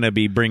know they're going to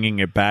be bringing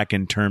it back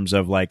in terms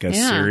of like a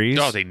series.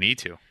 Oh, they need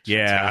to. It's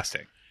Yeah.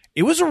 fantastic.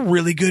 It was a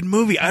really good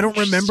movie. I don't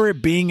remember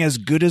it being as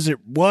good as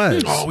it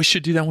was. Oh, we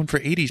should do that one for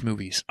 80s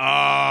movies.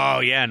 Oh,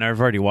 yeah, and I've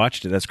already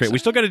watched it. That's great. We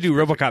still got to do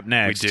RoboCop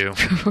next. We do.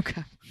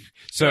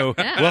 So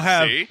we'll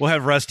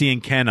have Rusty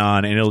and Ken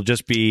on, and it'll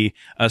just be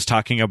us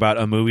talking about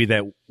a movie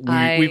that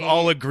we've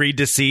all agreed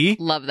to see.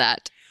 Love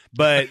that.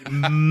 But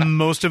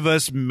most of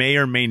us may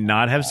or may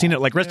not have seen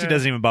it. Like Rusty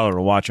doesn't even bother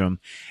to watch them,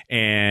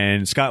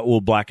 and Scott will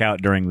black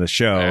out during the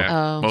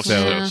show Most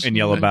of those. and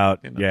yell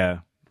about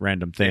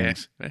random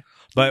things. Yeah.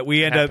 But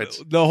we end up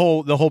the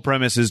whole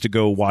premise is to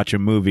go watch a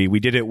movie. We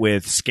did it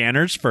with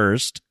Scanners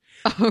first.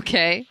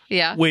 Okay.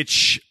 Yeah.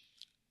 Which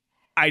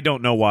I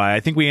don't know why. I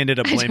think we ended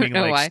up blaming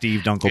know like why.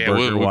 Steve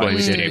Dunkelberger we'll why blame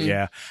we did Steve. it.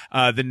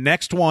 Yeah. The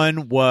next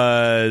one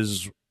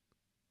was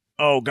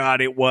Oh God,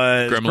 it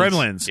was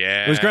Gremlins.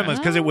 Yeah, it was Gremlins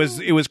because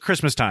it was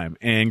Christmas time,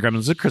 and Gremlins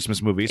is a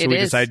Christmas movie, so we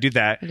decided to do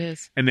that. It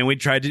is, and then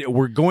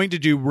we're going to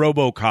do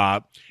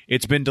RoboCop.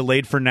 It's been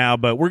delayed for now,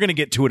 but we're going to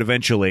get to it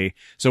eventually.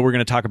 So we're going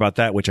to talk about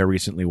that, which I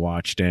recently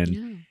watched,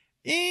 and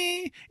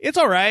it's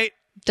all right.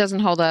 Doesn't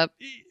hold up.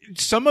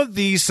 Some of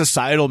these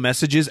societal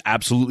messages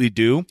absolutely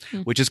do,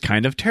 which is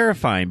kind of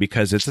terrifying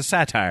because it's a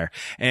satire.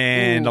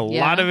 And a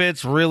lot of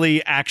it's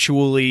really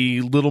actually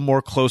a little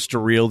more close to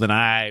real than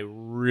I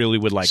really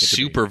would like it to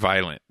be. Super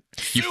violent.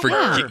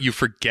 You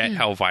forget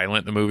how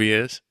violent the movie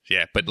is.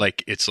 Yeah, but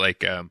it's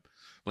like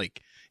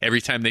every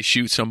time they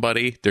shoot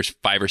somebody, there's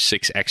 5 or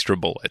 6 extra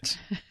bullets.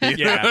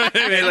 Yeah,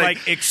 and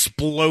like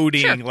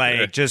exploding,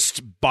 like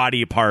just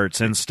body parts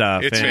and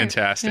stuff. It's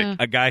fantastic.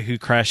 A guy who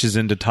crashes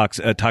into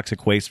a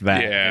toxic waste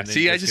vat. Yeah.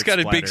 See, I just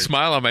got a big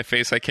smile on my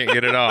face. I can't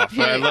get it off.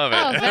 I love it.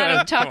 Oh, vat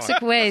of toxic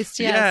waste.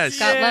 Yes.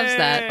 Scott loves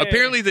that.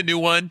 Apparently, the new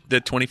one, the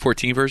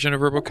 2014 version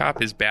of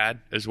RoboCop, is bad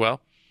as well.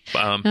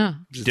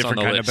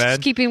 Different kind of bad.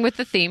 Just keeping with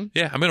the theme.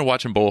 Yeah, I'm going to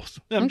watch them both.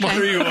 I'm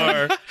sure you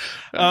are.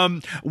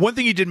 One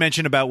thing you did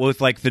mention about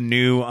with like the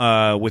new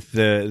with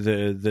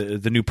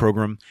the new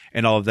program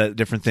and all of that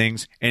different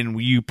things, and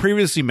you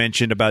previously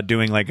mentioned about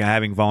doing like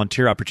having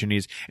volunteer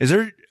opportunities. Is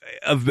there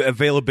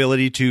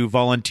availability to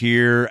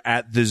volunteer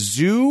at the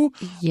zoo?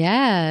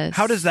 Yes.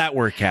 How does that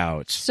work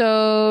out?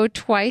 So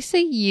twice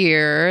a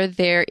year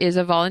there is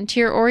a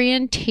volunteer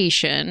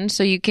orientation.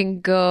 So you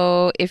can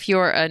go if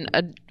you're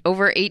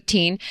over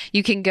 18,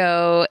 you can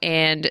go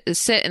and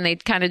sit and they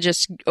kind of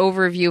just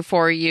overview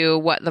for you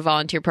what the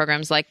volunteer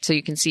program's like so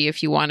you can see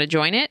if you want to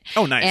join it.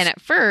 Oh, nice. And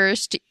at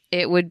first,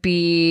 it would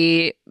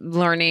be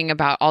learning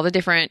about all the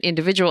different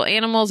individual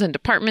animals and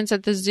departments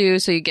at the zoo.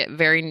 So you get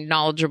very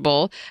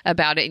knowledgeable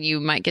about it and you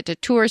might get to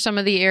tour some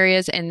of the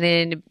areas. And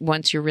then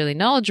once you're really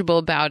knowledgeable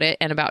about it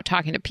and about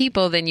talking to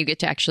people, then you get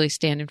to actually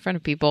stand in front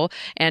of people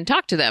and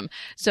talk to them.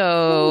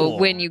 So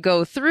when you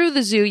go through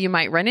the zoo, you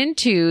might run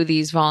into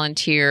these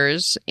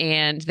volunteers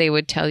and they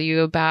would tell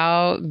you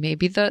about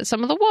maybe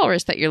some of the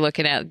walrus that you're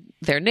looking at,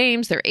 their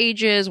names, their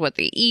ages, what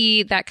they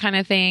eat, that kind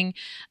of thing.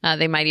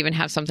 They might even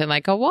have something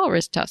like a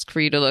walrus tusk for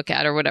you to look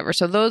at or whatever.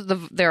 So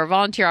there are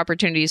volunteer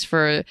opportunities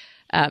for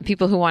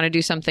people who want to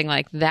do something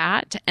like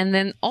that. And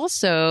then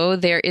also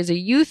there is a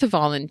youth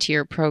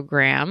volunteer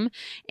program,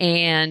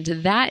 and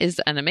that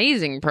is an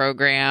amazing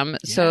program.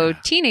 Yeah. So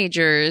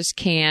teenagers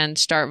can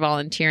start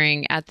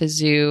volunteering at the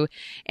zoo,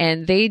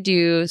 and they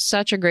do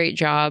such a great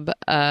job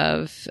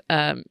of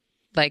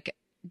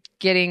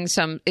getting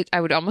I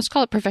would almost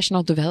call it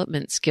professional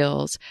development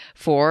skills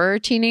for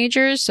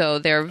teenagers. So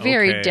they're a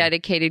very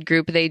dedicated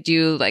group. They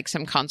do like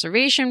some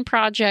conservation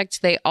projects.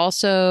 They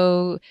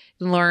also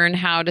learn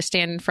how to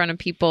stand in front of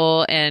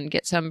people and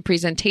get some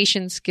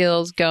presentation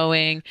skills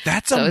going.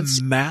 That's a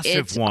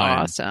massive one.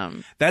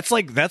 Awesome. That's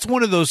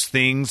one of those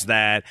things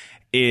that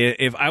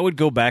if I would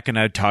go back and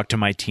I'd talk to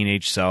my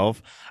teenage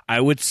self, I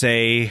would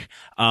say,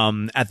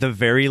 at the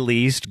very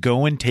least,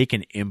 go and take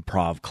an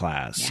improv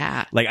class.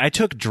 Yeah. Like I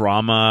took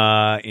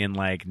drama in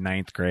like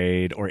 9th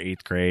grade or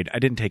 8th grade. I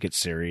didn't take it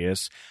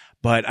serious,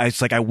 but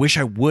it's like, I wish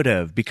I would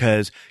have,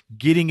 because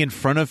getting in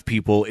front of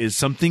people is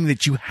something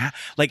that you have,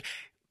 like,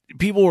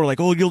 people were like,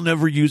 oh, you'll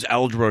never use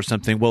algebra or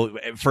something. Well,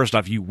 first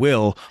off, you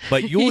will,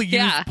 but you'll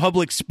use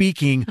public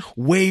speaking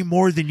way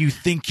more than you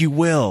think you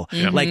will.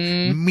 Mm-hmm. Like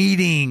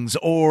meetings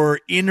or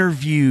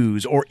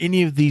interviews or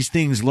any of these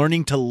things,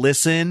 learning to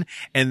listen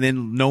and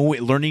then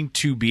learning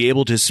to be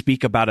able to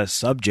speak about a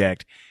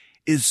subject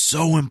is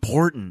so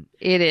important.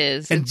 It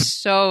is. It's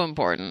so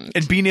important.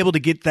 And being able to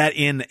get that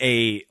in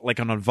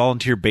on a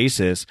volunteer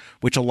basis,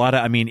 which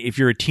if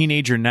you're a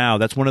teenager now,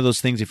 that's one of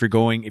those things, if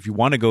you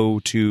want to go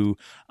to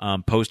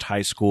post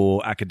high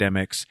school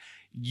academics,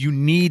 you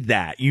need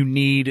that. You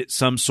need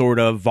some sort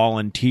of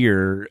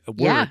volunteer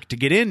work to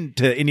get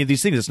into any of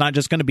these things. It's not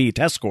just going to be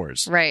test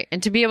scores. Right.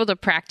 And to be able to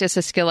practice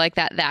a skill like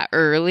that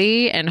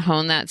early and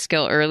hone that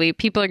skill early,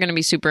 people are going to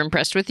be super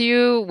impressed with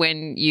you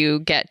when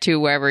you get to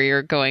wherever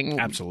you're going.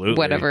 Absolutely.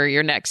 Whatever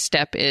your next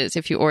step is,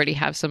 if you already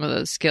have some of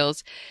those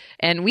skills.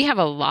 And we have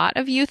a lot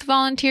of youth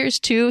volunteers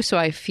too. So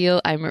I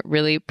feel I'm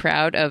really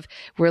proud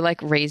we're like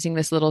raising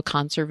this little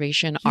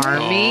conservation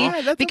army,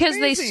 because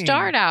amazing. They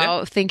start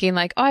out thinking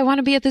like, oh, I want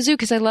to be at the zoo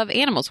because I love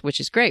animals,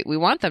 which is great. We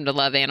want them to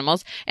love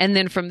animals. And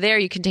then from there,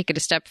 you can take it a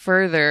step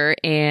further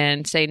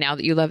and say, now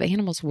that you love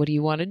animals, what do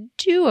you want to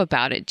do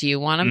about it? Do you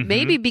want to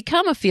maybe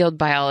become a field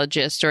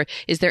biologist? Or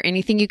is there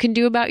anything you can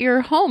do about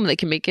your home that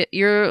can make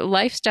your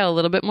lifestyle a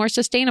little bit more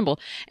sustainable?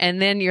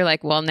 And then you're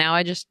like, well, now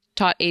I just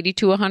taught 80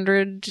 to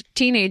 100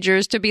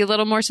 teenagers to be a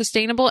little more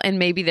sustainable, and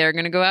maybe they're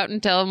going to go out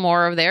and tell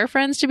more of their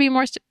friends to be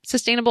more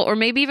sustainable, or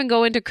maybe even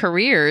go into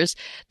careers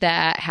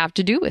that have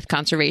to do with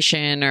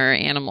conservation or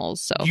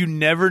animals. So you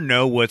never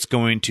know what's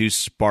going to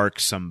spark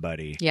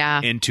somebody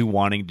into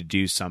wanting to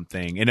do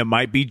something. And it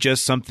might be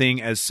just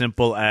something as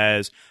simple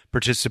as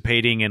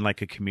participating in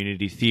like a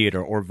community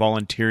theater or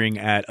volunteering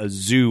at a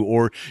zoo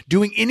or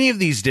doing any of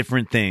these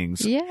different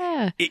things.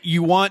 Yeah.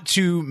 You want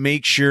to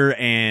make sure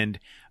and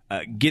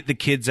get the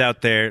kids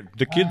out there,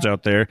 but get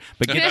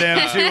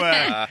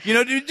them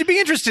to be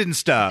interested in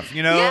stuff,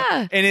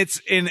 Yeah.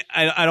 And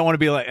I don't want to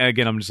be like,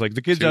 again, I'm just like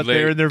the kids Too out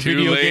there late, in their too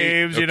video late.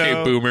 games,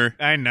 Okay, boomer.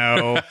 I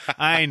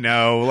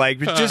know. Like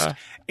just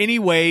any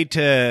way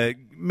to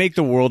make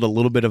the world a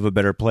little bit of a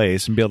better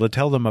place and be able to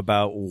tell them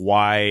about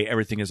why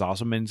everything is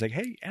awesome. And it's like,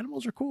 hey,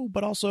 animals are cool,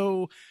 but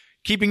also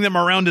keeping them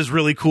around is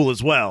really cool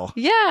as well.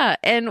 Yeah.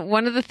 And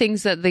one of the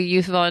things that the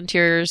youth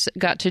volunteers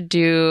got to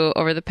do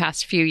over the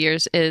past few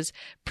years is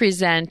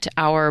present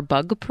our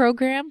bug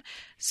program.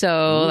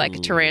 So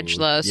like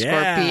tarantula,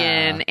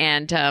 scorpion,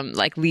 and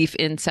like leaf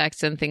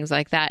insects and things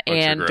like that.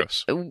 Bugs and are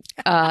gross.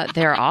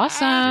 They're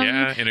awesome.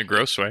 Yeah, in a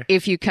gross way.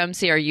 If you come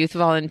see our youth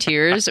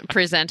volunteers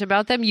present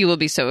about them, you will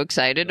be so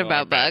excited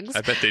about bugs. I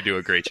bet they do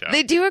a great job.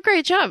 They do a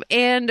great job.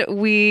 And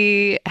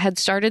we had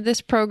started this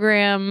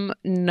program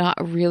not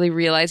really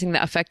realizing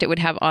the effect it would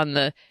have on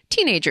the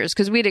teenagers,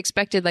 because we'd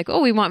expected like,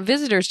 oh, we want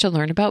visitors to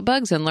learn about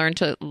bugs and learn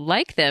to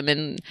like them.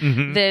 And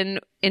then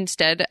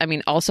instead,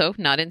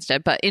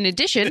 but in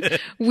addition,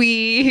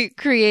 we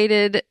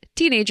created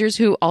teenagers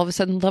who all of a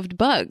sudden loved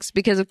bugs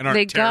because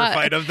they got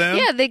terrified of them.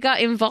 Yeah, they got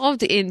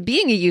involved in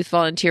being a youth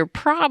volunteer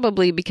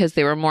probably because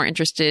they were more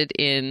interested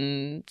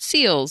in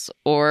seals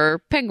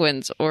or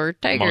penguins or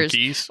tigers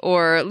Monkeys.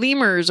 or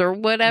lemurs or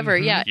whatever.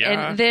 Yeah.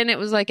 yeah. And then it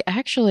was like,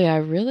 actually, I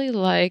really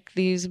like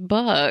these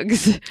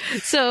bugs.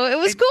 So it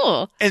was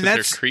cool. And They're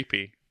that's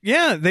creepy.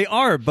 Yeah, they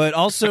are. But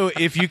also,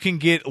 if you can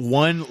get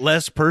one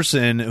less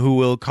person who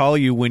will call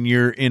you when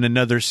you're in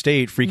another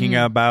state, freaking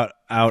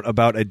out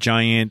about a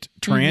giant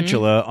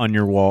tarantula on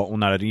your wall. Well,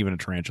 not even a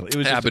tarantula. It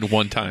was happened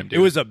one time, dude.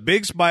 It was a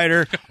big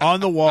spider on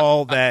the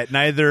wall that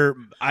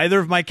either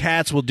of my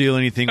cats will do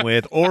anything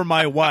with, or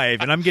my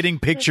wife. And I'm getting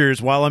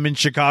pictures while I'm in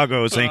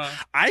Chicago saying,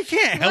 I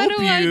can't help What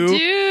do you. I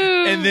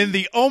do? And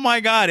then oh my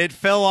God, it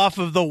fell off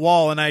of the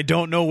wall and I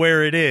don't know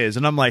where it is.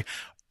 And I'm like,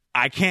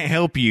 I can't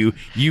help you.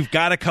 You've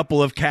got a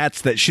couple of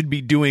cats that should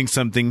be doing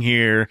something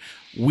here.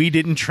 We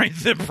didn't train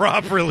them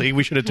properly.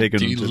 We should have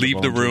taken them you to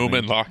leave the room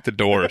and lock the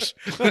doors?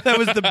 that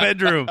was the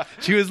bedroom.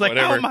 She was like,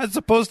 Whatever. how am I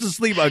supposed to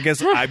sleep? I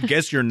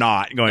guess you're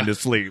not going to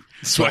sleep.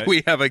 That's why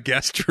we have a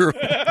guest room.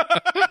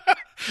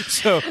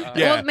 So,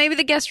 yeah. Well, maybe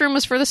the guest room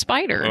was for the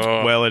spider.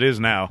 Well, it is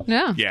now.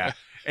 Yeah. Yeah.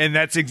 And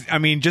that's,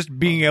 just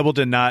being able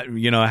to not,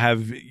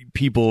 have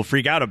people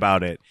freak out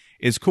about it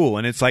is cool.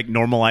 And it's like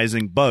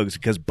normalizing bugs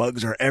because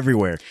bugs are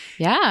everywhere.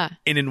 Yeah.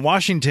 And in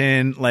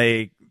Washington,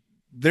 like,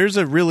 there's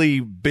a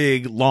really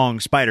big, long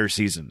spider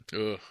season.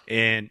 Ugh.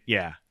 And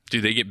yeah.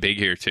 Dude, they get big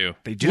here too.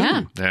 They do.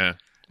 Yeah. Yeah.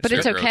 But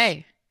it's gross.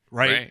 okay.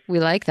 Right. We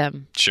like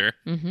them. Sure.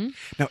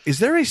 Now, is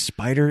there a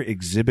spider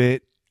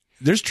exhibit?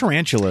 There's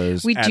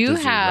tarantulas. We at do the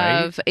zoo,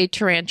 have right? a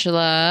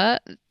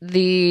tarantula.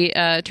 The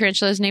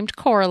tarantula is named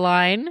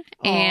Coraline,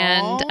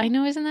 and I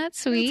know, isn't that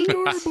sweet?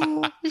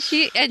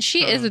 She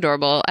is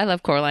adorable. I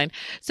love Coraline.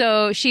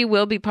 So she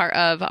will be part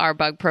of our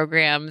bug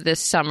program this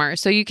summer.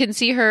 So you can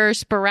see her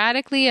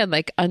sporadically on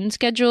like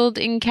unscheduled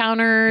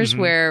encounters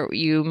where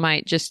you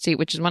might just see,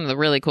 which is one of the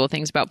really cool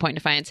things about Point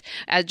Defiance.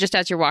 As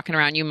you're walking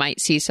around, you might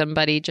see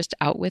somebody just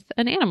out with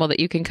an animal that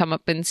you can come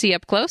up and see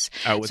up close.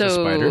 Out with a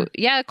spider?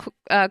 Yeah,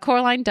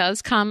 Coraline does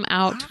come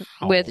out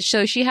with,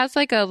 so she has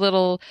like a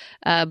little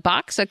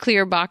box, a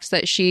clear box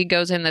that she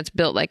goes in that's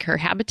built like her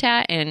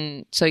habitat.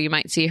 And so you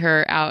might see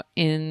her out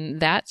in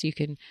that. So you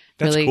can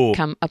really cool.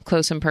 come up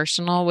close and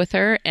personal with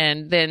her.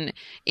 And then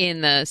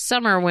in the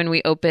summer, when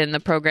we open the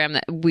program,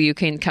 you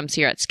can come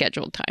see her at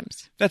scheduled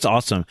times. That's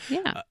awesome.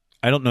 Yeah.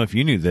 I don't know if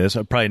you knew this.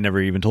 I probably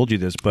never even told you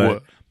this,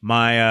 but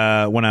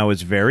my when I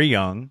was very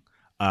young,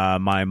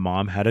 my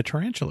mom had a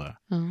tarantula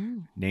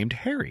named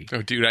Harry.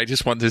 Oh, dude, I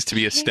just want this to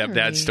be a stepdad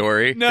Harry.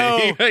 story. No,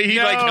 he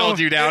like held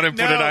you down and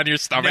put it on your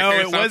stomach. No, or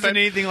it something. wasn't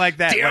anything like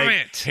that. Damn like,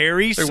 it!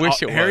 Harry I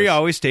wish it Harry was.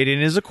 always stayed in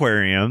his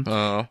aquarium,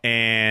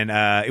 and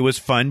it was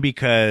fun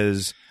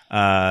because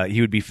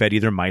he would be fed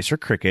either mice or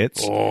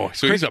crickets. Oh,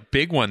 so he's a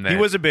big one then. He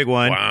was a big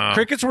one. Wow.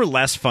 Crickets were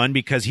less fun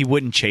because he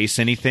wouldn't chase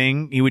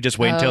anything. He would just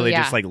wait until they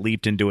yeah. just like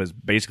leaped into his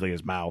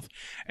mouth,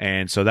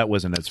 and so that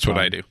wasn't as fun. That's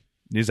what I do.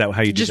 Is that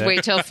how you do Just that?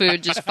 wait till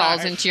food just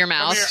falls into your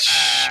mouth.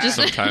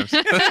 Sometimes.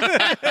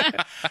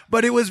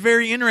 But it was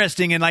very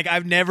interesting, and like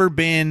I've never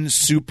been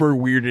super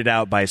weirded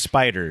out by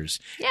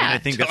spiders. Yeah. And I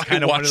think that's I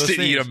kind of one of watched those it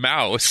things. eat a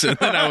mouse, and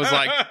then I was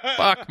like,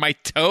 "Fuck, my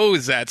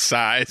toe's that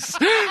size."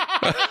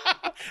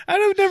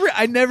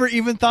 I never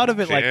even thought of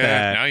it like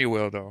that. Now you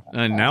will, though.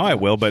 Now I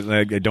will, but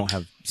I don't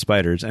have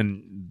spiders,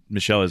 and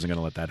Michelle isn't going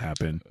to let that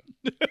happen.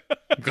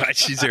 I'm glad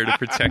she's there to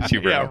protect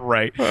you, bro. Yeah,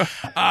 right.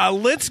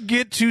 Let's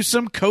get to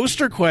some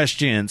coaster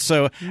questions.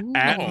 So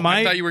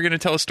I thought you were going to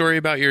tell a story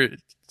about your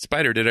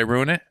spider. Did I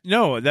ruin it?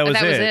 No, that was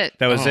it.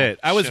 That was Oh, it.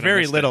 I was shit, I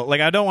very missed little. Like,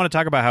 I don't want to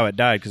talk about how it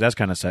died because that's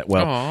kind of sad.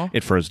 Well, Aw.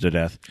 it froze to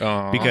death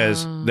Aw.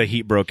 because the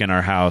heat broke in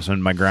our house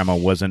and my grandma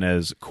wasn't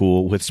as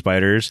cool with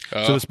spiders.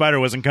 So the spider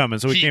wasn't coming.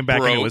 So we Heat came back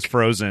and it broke. was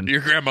frozen.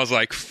 Your grandma's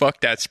like,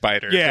 "Fuck that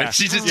spider." Yeah. Like,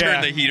 she just Yeah.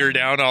 turned the heater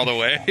down all the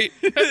way.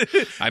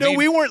 No,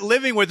 we weren't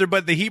living with her,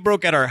 but the heat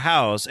broke at our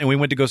house, and we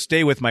went to go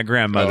stay with my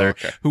grandmother, Oh,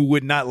 okay. who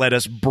would not let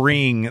us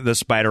bring the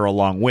spider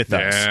along with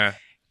us. Yeah.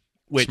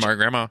 which Smart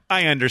grandma.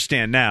 I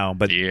understand now,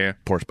 but Yeah.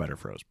 poor spider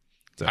froze.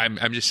 So,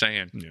 I'm just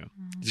saying. yeah.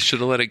 You should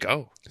have let it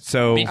go.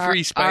 So Be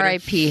free, spider.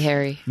 R.I.P.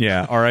 Harry.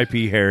 yeah,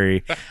 R.I.P.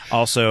 Harry.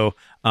 Also,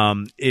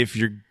 if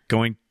you're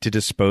going to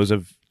dispose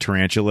of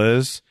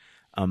tarantulas,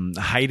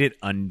 hide it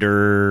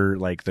under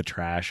like the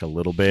trash a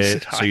little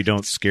bit so you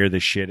don't scare the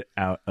shit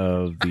out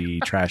of the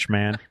trash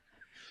man.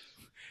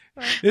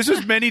 This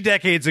was many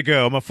decades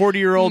ago. I'm a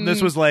 40-year-old, and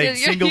this was like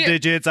single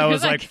digits. I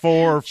was like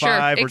 4 or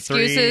 5 or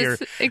 3.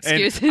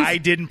 Excuses. And I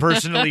didn't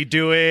personally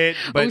do it.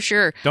 But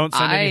sure. Don't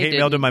send any hate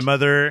mail to my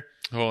mother.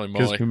 Holy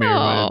moly. We may or may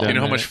not have Oh. done You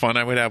know how that. much fun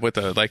I would have with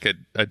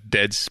a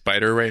dead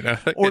spider right now?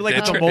 Or like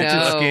the molted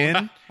No.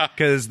 skin,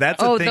 because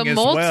that's a thing the as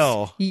molts.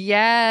 well.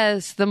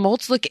 Yes, the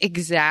molts look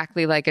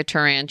exactly like a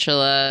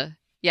tarantula.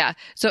 Yeah,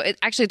 so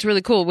it's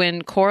really cool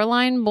when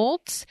Coraline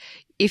molts.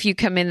 If you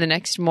come in the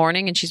next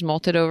morning and she's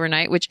molted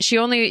overnight, which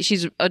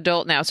she's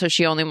adult now, so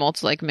she only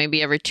molts like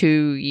maybe every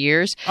 2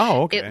 years.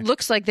 Oh, okay. It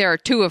looks like there are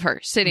 2 of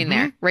her sitting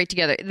there right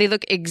together. They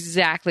look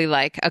exactly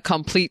like a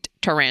complete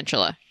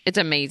tarantula. It's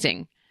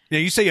amazing. Yeah,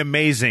 you say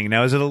amazing.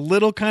 Now, is it a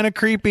little kind of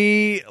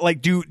creepy? Like,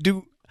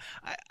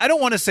 I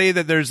don't want to say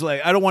that there's like,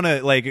 I don't want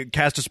to like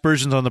cast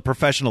aspersions on the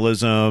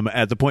professionalism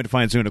at the Point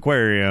Defiance Zoo and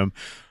Aquarium,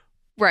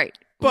 Right.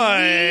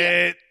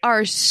 but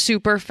Are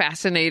super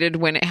fascinated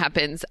when it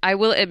happens. I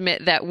will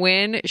admit that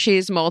when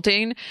she's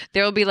molting,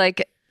 there will be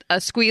like a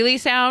squealy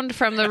sound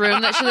from the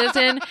room that she lives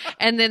in,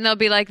 and then there'll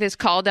be like this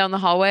call down the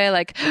hallway,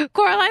 like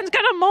Coraline's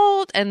gonna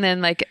molt, and then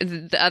like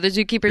the other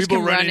zookeepers people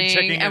come running,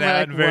 checking and it we're out,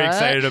 like, and very what?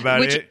 excited about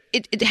Which it.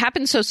 It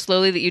happens so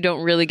slowly that you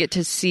don't really get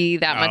to see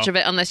that much of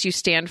it unless you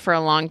stand for a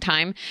long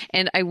time.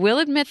 And I will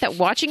admit that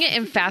watching it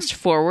in fast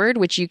forward,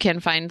 which you can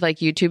find like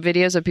YouTube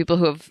videos of people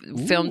who have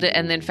filmed it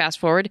and then fast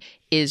forward,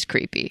 is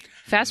creepy.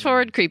 Fast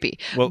forward, creepy.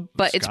 Well,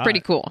 but it's Scott, pretty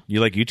cool.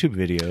 You like YouTube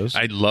videos?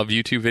 I love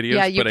YouTube videos,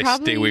 Yeah, you but I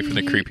stay away from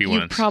the creepy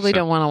ones. You probably so-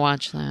 don't want to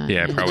watch that.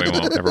 Yeah, I probably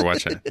won't ever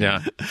watch that.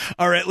 Yeah.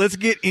 All right, let's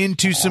get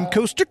into some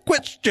coaster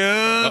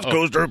questions.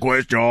 Coaster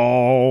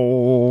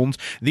questions.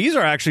 These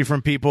are actually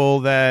from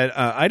people that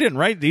I didn't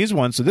write these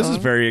ones, so this is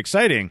very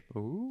exciting.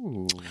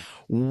 Ooh.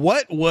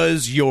 What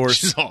was your...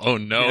 Oh,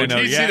 no. I know,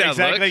 Do you see that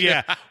exactly, look?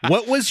 yeah.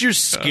 What was your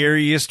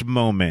scariest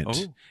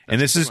moment?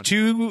 And this is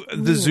to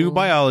the zoo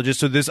biologist.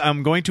 So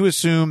I'm going to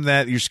assume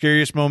that your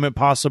scariest moment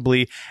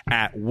possibly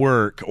at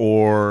work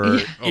or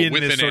in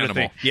with this an sort of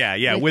animal. thing.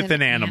 Yeah, with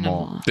an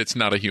animal. That's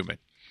not a human.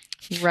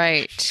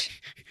 Right.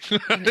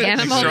 An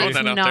animal throwing is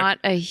that out not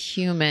a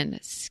human.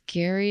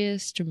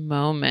 Scariest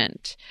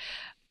moment.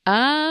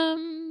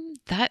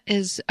 That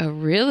is a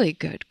really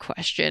good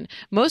question.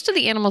 Most of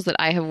the animals that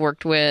I have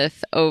worked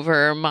with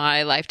over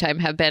my lifetime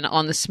have been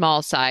on the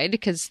small side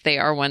because they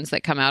are ones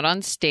that come out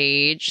on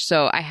stage.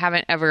 So I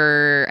haven't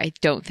ever, I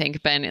don't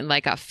think, been in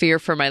like a fear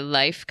for my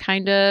life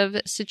kind of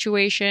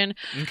situation.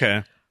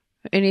 Okay.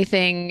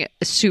 Anything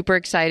super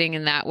exciting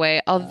in that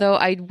way. Although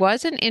I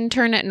was an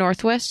intern at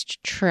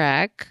Northwest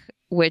Trek,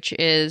 which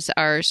is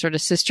our sort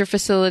of sister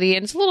facility,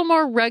 and it's a little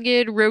more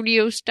rugged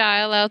rodeo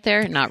style out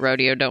there. Not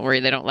rodeo, don't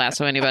worry, they don't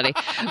lasso anybody.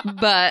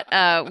 But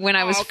when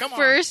I was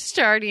first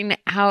starting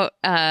out,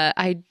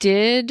 I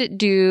did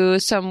do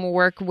some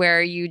work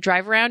where you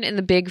drive around in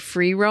the big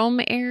free roam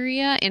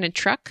area in a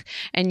truck,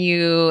 and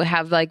you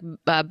have like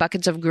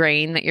buckets of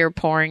grain that you're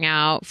pouring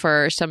out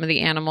for some of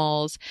the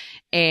animals.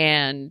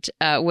 And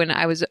when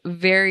I was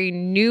very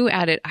new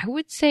at it, I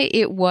would say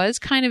it was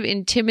kind of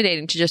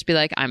intimidating to just be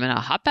like, I'm going to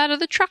hop out of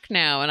the truck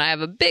now and I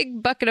have a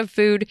big bucket of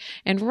food.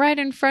 And right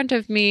in front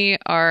of me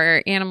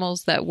are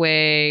animals that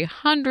weigh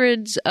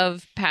hundreds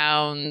of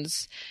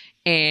pounds.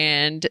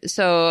 And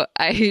so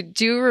I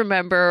do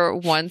remember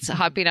once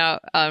hopping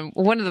out,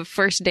 one of the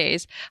first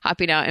days,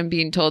 hopping out and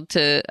being told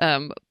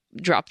to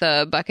drop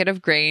the bucket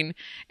of grain,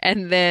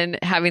 and then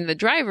having the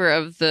driver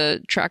of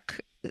the truck,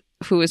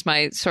 who was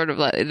my sort of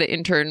like the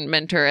intern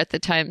mentor at the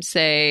time,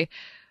 say,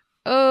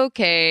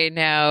 okay,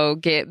 now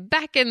get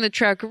back in the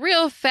truck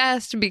real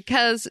fast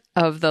because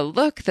of the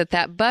look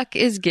that buck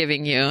is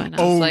giving you. And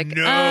I was like,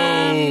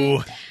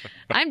 no.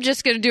 I'm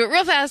just going to do it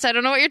real fast. I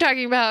don't know what you're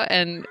talking about.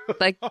 And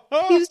like,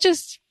 he was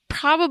just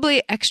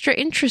probably extra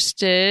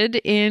interested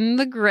in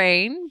the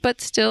grain,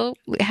 but still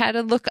had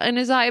a look in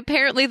his eye,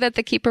 apparently, that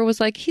the keeper was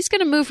like, he's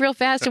going to move real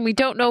fast and we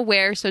don't know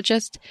where. So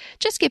just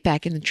get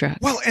back in the truck.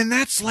 Well, and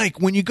that's like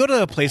when you go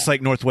to a place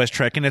like Northwest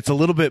Trek and it's a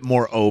little bit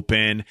more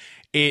open,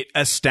 it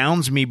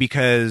astounds me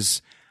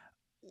because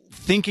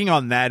thinking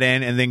on that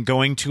end and then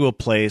going to a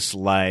place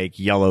like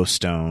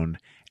Yellowstone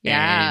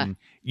and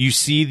you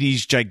see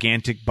these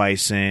gigantic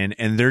bison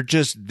and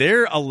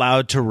they're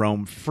allowed to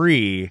roam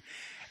free.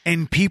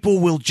 And people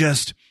will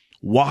just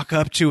walk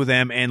up to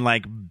them and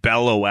like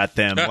bellow at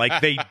them.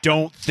 Like they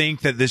don't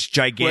think that this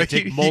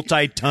gigantic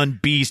multi-ton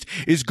beast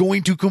is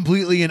going to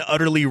completely and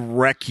utterly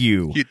wreck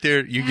you.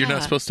 You're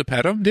not supposed to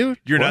pet them, dude?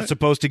 You're not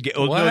supposed to get,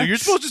 no, you're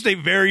supposed to stay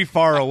very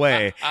far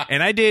away.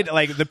 And I did,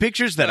 like, the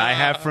pictures that I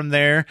have from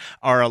there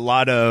are a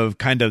lot of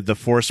kind of the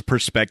forced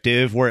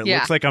perspective where it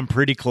looks like I'm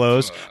pretty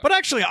close. But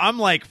actually, I'm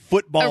like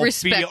football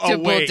feet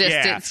away.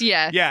 Distance,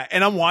 Yeah.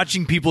 And I'm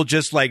watching people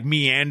just like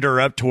meander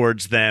up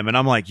towards them. And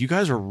I'm like, you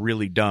guys are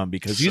really dumb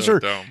because these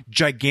are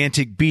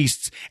gigantic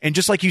beasts. And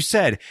just like you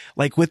said,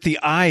 like with the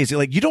eyes,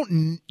 like you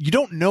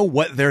don't know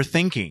what they're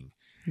thinking.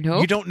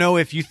 Nope. You don't know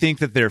if you think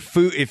that their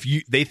food,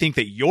 they think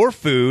that your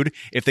food,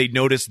 if they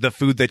notice the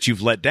food that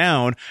you've let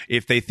down,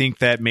 if they think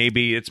that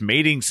maybe it's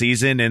mating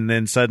season and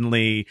then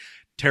suddenly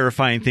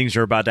terrifying things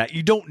are about that.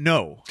 You don't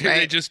know. Right?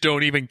 They just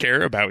don't even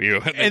care about you.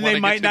 And they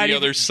might not get to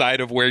the other side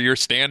of where you're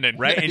standing.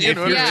 Right. And if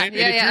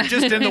you're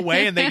just in the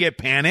way and they get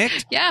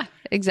panicked. Yeah,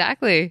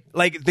 exactly.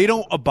 Like they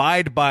don't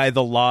abide by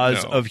the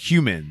laws of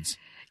humans.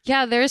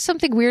 Yeah, there's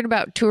something weird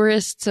about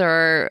tourists,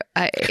 or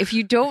if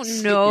you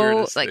don't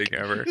know, like,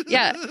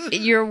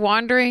 you're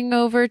wandering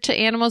over to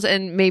animals,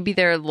 and maybe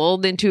they're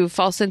lulled into a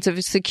false sense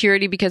of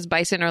security because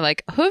bison are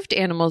like hoofed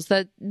animals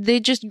that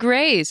they just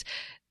graze.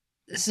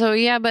 So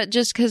yeah, but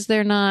just because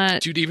they're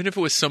not, dude. Even if it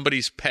was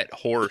somebody's pet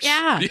horse,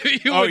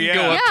 you wouldn't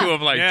go up to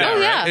them like that,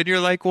 right? And you're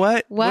like,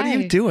 "What? Why? What are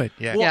you doing?"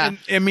 Well,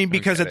 I mean,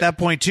 because at that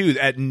point too,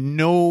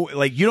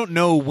 you don't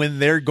know when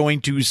they're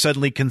going to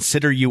suddenly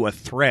consider you a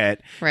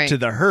threat to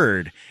the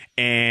herd.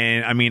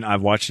 And I mean,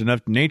 I've watched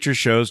enough nature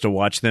shows to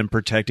watch them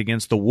protect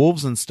against the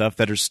wolves and stuff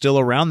that are still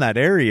around that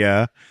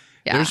area.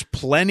 Yeah. There's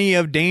plenty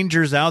of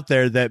dangers out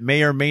there that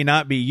may or may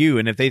not be you.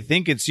 And if they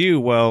think it's you,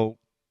 well,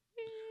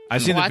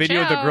 I've seen the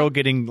video of the girl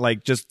getting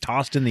like just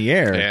tossed in the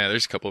air. Yeah,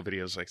 there's a couple of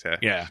videos like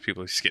that. Yeah.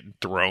 People just getting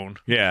thrown.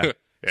 Yeah.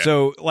 Yeah.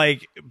 So,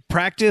 like,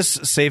 practice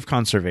safe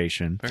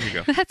conservation. There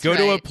you go. Go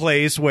to a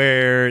place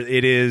where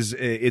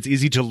it's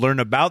easy to learn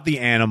about the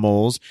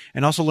animals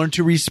and also learn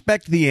to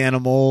respect the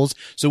animals.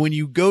 So when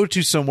you go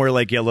to somewhere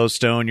like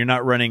Yellowstone, you're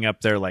not running up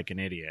there like an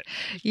idiot.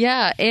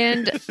 Yeah.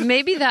 And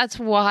maybe that's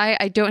why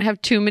I don't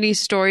have too many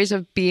stories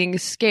of being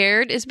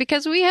scared, is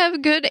because we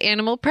have good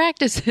animal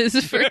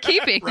practices for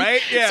keeping.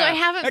 Right? Yeah. So I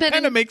haven't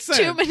been in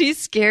too many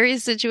scary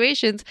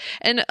situations.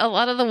 And a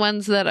lot of the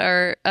ones that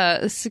are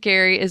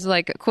scary is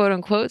like, quote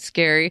unquote,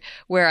 scary,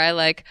 where I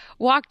like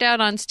walked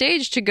out on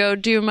stage to go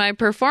do my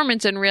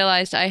performance and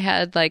realized I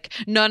had like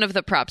none of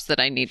the props that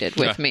I needed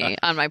with me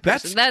on my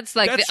person. That's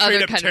like the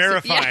other kind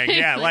terrifying. of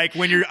Yeah, like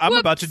when I'm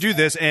about to do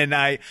this and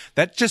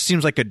that just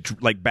seems like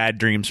like bad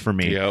dreams for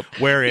me. Yep.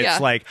 Where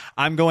it's like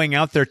I'm going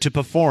out there to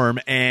perform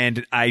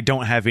and I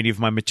don't have any of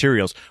my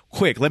materials.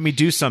 Quick, let me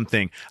do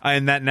something,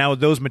 and that now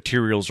those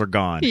materials are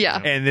gone.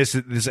 Yeah, and this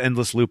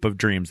endless loop of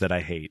dreams that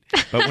I hate.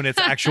 But when it's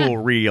actual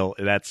real,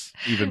 that's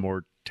even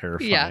more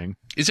terrifying. Yeah.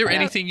 Is there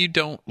anything you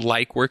don't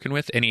like working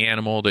with? Any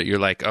animal that you're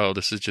like, oh,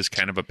 this is just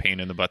kind of a pain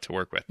in the butt to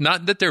work with?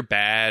 Not that they're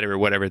bad or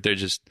whatever. They're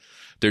just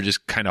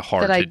kind of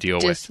hard to deal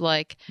with.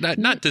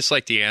 Not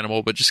dislike the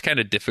animal, but just kind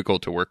of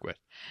difficult to work with.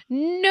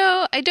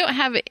 No, I don't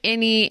have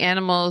any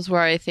animals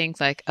where I think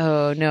like,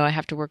 oh no, I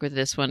have to work with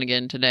this one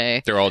again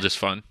today. They're all just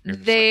fun.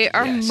 They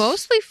are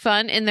mostly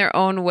fun in their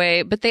own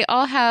way, but they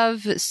all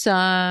have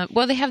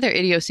they have their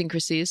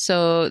idiosyncrasies.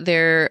 So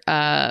there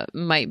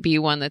might be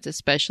one that's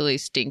especially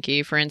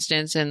stinky, for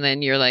instance, and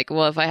then you're like,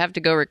 well, if I have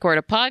to go record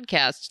a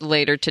podcast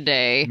later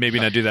today, maybe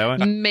not do that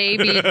one.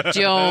 Maybe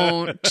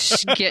don't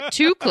get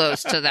too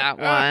close to that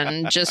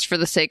one just for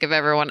the sake of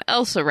everyone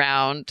else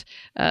around.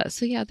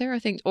 So yeah, there are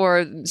things,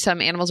 or some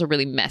animals are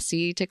really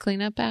messy to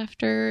clean up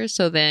after.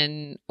 So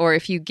then, or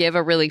if you give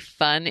a really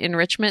fun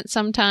enrichment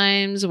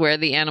sometimes where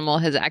the animal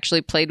has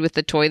actually played with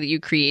the toy that you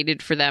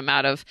created for them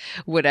out of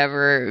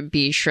whatever,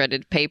 be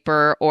shredded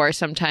paper, or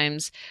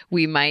sometimes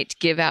we might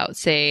give out,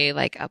 say,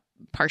 like a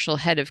partial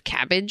head of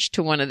cabbage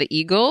to one of the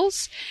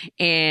eagles,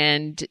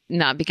 and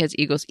not because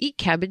eagles eat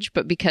cabbage,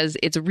 but because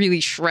it's really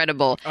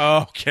shreddable.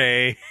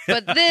 Okay.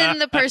 But then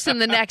the person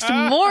the next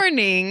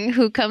morning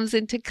who comes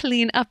in to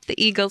clean up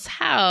the eagle's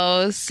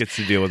house gets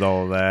to deal with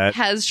all of that,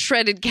 has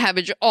shredded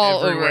cabbage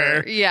all everywhere.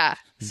 Over. Yeah.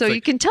 So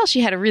you can tell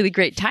she had a really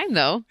great time,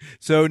 though.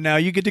 So now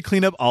you get to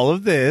clean up all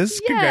of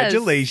this. Yes,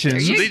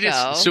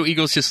 congratulations. So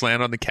eagles just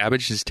land on the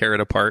cabbage, just tear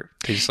it apart.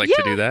 They just like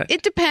to do that?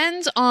 It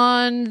depends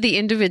on the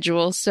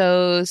individual.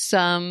 So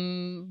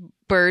some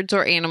birds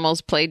or animals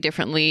play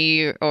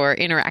differently or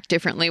interact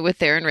differently with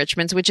their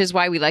enrichments, which is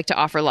why we like to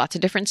offer lots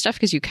of different stuff,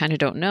 because you kind of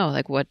don't know,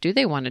 like, what do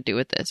they want to do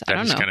with this? I don't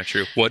know. That is kind of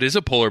true. What is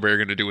a polar bear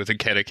going to do with a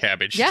head of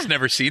cabbage? He's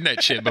never seen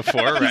that shit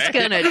before, right? He's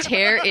going to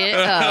tear it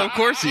up. Of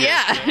course he is.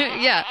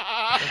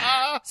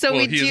 Yeah. So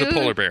he's a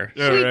polar bear.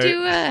 We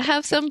do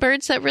have some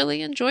birds that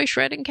really enjoy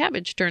shredding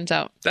cabbage, turns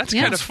out. That's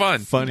kind of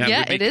fun.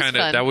 It is fun.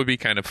 That would be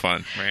kind of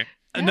fun, right?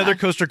 Another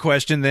coaster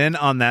question then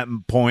on that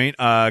point,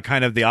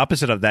 kind of the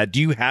opposite of that.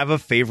 Do you have a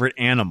favorite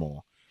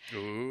animal?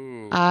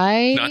 Ooh.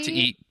 Not to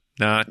eat.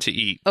 Not to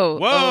eat. Oh,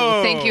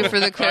 whoa. Thank you for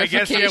the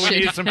clarification. I guess we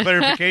need some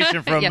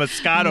clarification from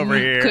Scott over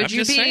here. Could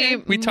you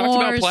be we talked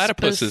about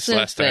platypuses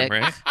last time,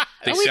 right?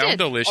 They we sound did.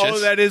 delicious. Oh,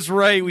 that is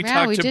right. We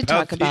Yeah, we did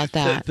talk about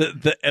that.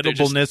 The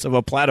edibleness of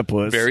a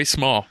platypus. Very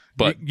small,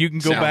 but you can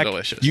go sound back.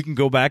 delicious. You can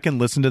go back and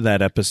listen to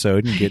that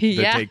episode and get the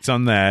Yeah. takes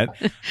on that.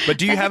 But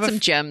do you have some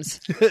gems?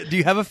 Do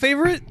you have a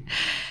favorite?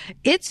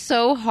 It's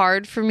so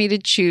hard for me to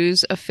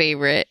choose a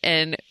favorite,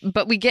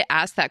 but we get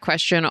asked that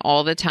question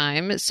all the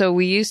time. So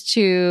I used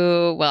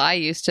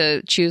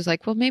to choose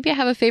maybe I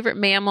have a favorite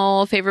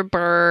mammal, favorite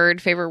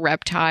bird, favorite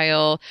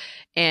reptile,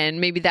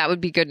 and maybe that would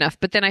be good enough.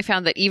 But then I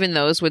found that even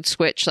those would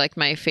switch. Like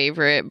my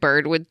favorite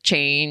bird would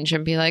change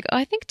and be like, oh,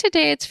 I think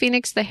today it's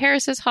Phoenix the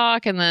Harris's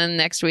hawk. And then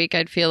next week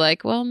I'd feel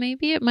like, well,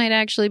 maybe it might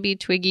actually be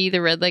Twiggy the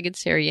red-legged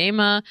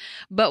Seriema.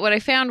 But what I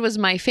found was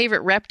my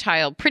favorite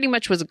reptile pretty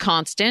much was a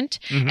constant.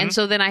 Mm-hmm. And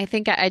so then I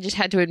think I just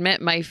had to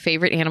admit my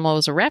favorite animal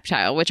was a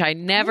reptile, which I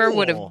never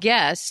would have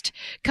guessed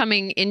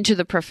coming into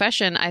the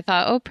profession. I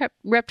thought,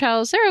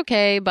 reptiles, they're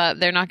okay,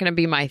 but they're not going to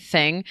be my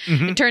thing.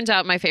 Mm-hmm. It turns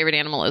out my favorite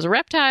animal is a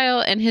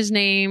reptile, and his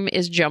name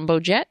is Jumbo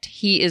Jet.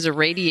 He is a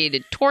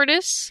radiated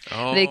tortoise.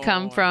 They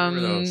come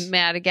from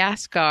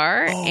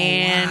Madagascar,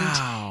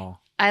 and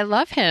I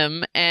love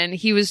him. And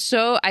he was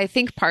I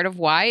think part of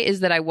why is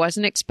that I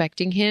wasn't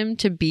expecting him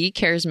to be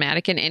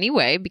charismatic in any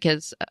way,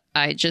 because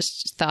I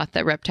just thought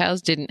that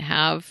reptiles didn't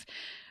have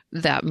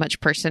that much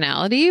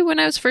personality when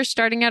I was first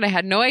starting out. I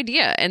had no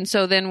idea. And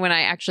so then when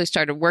I actually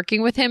started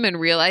working with him and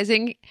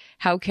realizing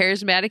how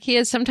charismatic he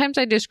is, sometimes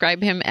I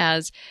describe him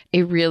as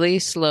a really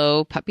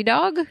slow puppy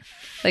dog,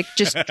 like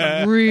just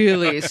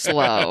really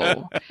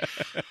slow.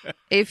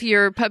 If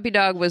your puppy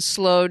dog was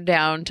slowed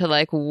down to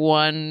like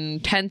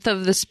 1/10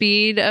 of the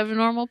speed of a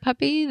normal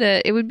puppy,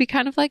 that it would be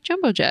kind of like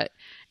Jumbo Jet.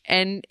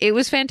 And it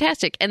was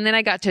fantastic. And then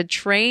I got to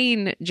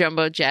train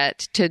Jumbo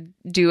Jet to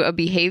do a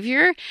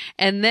behavior.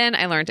 And then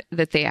I learned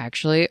that they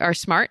actually are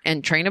smart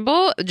and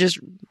trainable, just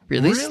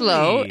really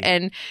slow.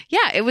 And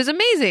yeah, it was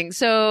amazing.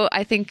 So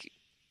I think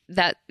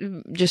that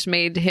just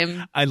made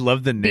him I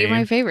love the name. Be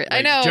my favorite.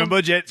 I know.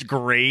 Jumbo Jet's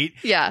great.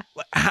 Yeah.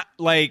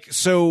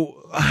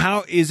 So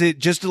how is it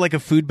just like a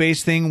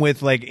food-based thing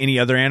with like any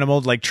other animal,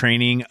 like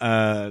training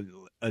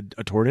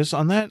a tortoise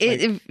on that?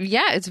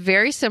 It's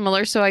very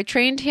similar. So I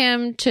trained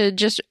him to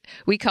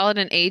we call it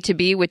an A to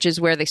B, which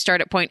is where they start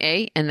at point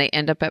A and they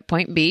end up at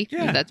point B.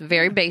 Yeah. That's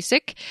very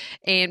basic.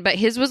 But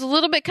his was a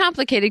little bit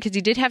complicated because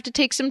he did have to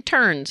take some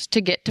turns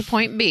to get to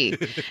point B.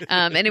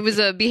 And it was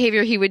a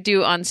behavior he would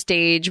do on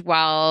stage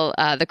while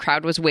the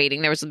crowd was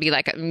waiting. There would be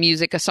like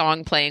a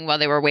song playing while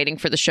they were waiting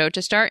for the show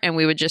to start. And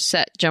we would just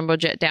set Jumbo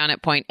Jet down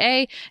at point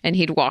A and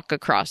he'd walk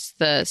across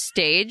the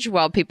stage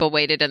while people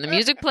waited and the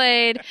music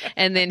played.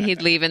 And then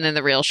he'd leave and then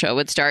the real show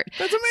would start.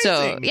 That's amazing.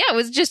 So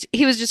yeah,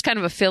 he was just kind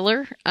of a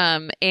filler.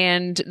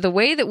 And the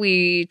way that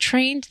we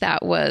trained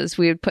that was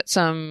we would put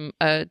some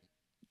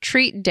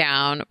treat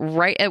down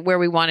right at where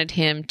we wanted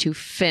him to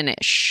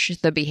finish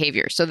the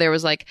behavior. So there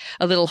was like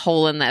a little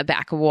hole in the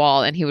back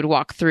wall and he would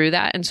walk through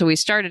that. And so we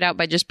started out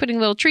by just putting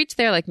little treats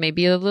there, like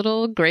maybe a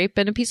little grape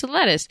and a piece of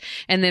lettuce,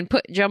 and then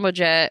put Jumbo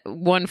Jet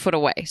 1 foot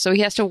away. So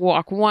he has to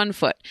walk 1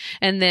 foot.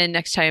 And then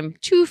next time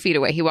 2 feet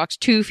away, he walks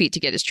 2 feet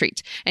to get his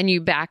treats. And you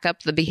back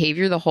up the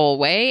behavior the whole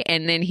way.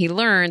 And then he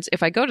learns,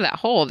 if I go to that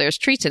hole, there's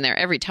treats in there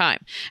every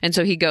time. And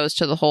so he goes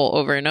to the hole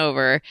over and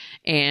over.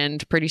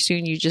 And pretty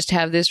soon you just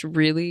have this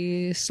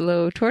really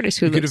slow tortoise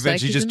who could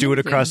eventually just do it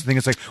across the thing.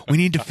 It's like, we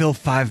need to fill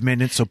 5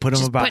 minutes, so put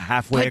him about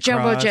halfway across. Put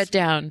Jumbo Jet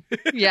down.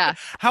 Yeah.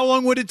 How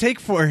long would it take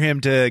for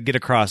him to get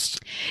across?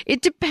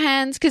 It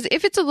depends, because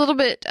if it's a little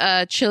bit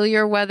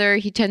chillier weather,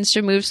 he tends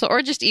to move slow,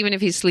 or just even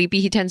if he's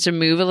sleepy, he tends to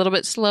move a little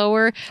bit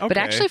slower. Okay. But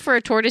actually for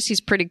a tortoise, he's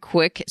pretty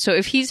quick. So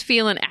if he's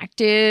feeling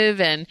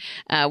active and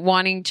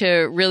wanting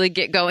to really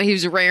get going,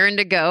 he's raring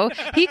to go,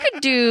 he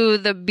could do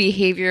the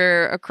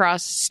behavior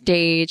across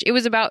stage. It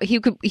was about, he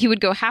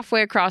would go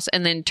halfway across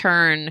and then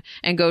turn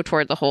and go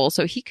toward the hole.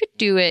 So he could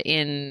do it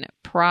in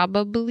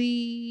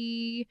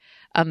probably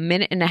a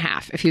minute and a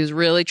half if he was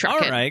really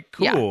trucking. All right,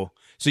 cool. Yeah.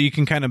 So you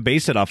can kind of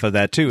base it off of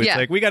that too. It's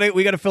like we got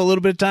to fill a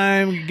little bit of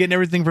time getting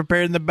everything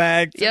prepared in the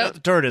bag. Send out the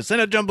tortoise, send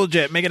a Jumbo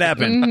Jet, make it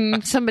happen.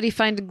 Mm-hmm. Somebody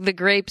find the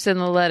grapes and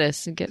the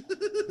lettuce and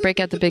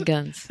break out the big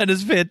guns. That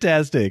is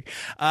fantastic.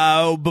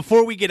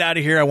 Before we get out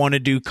of here, I want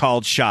to do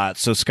called shots.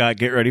 So Scott,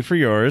 get ready for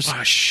yours.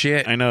 Oh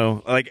shit! I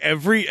know. Like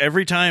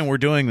every time we're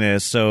doing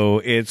this, so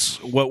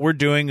it's what we're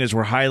doing is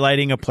we're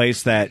highlighting a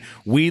place that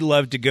we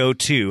love to go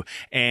to,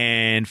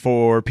 and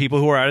for people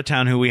who are out of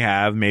town who we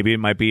have, maybe it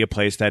might be a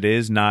place that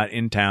is not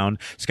in town.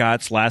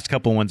 Scott's last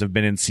couple ones have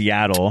been in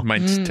Seattle.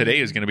 Today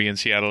is going to be in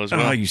Seattle as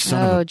well. Oh, you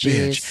son of a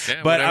bitch!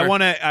 Yeah, but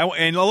whatever.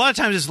 and a lot of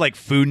times it's like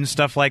food and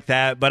stuff like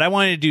that. But I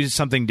wanted to do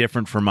something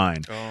different for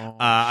mine.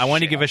 I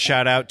want to give a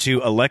shout out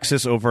to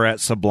Alexis over at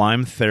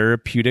Sublime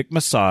Therapeutic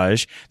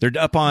Massage. They're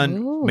up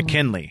on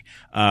McKinley,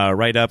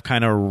 right up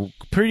kind of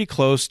pretty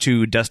close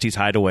to Dusty's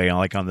Hideaway,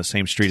 like on the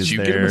same street as there.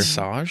 Did you get a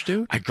massage,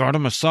 dude? I got a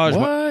massage.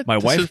 What? My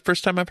wife. This is the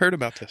first time I've heard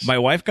about this. My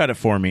wife got it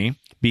for me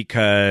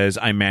because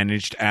I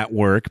managed at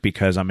work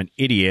because I'm an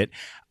idiot.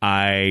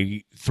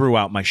 I threw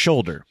out my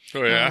shoulder.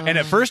 Oh, yeah. And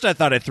at first I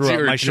thought I threw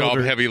out my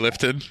shoulder. Heavy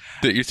lifted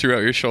that you threw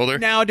out your shoulder?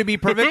 Now, to be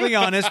perfectly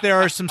honest,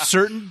 there are some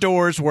certain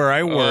doors where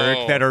I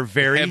work that are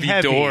very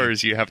heavy.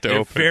 Doors you have to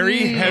open.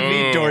 Very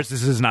heavy doors.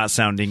 This is not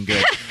sounding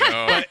good.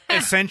 But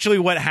essentially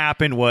what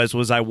happened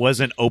was I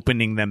wasn't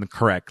opening them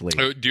correctly.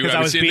 I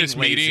was in this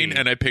meeting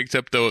and I picked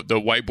up the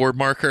whiteboard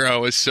marker. I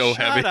was so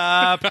heavy. Shut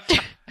up.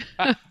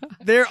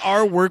 There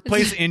are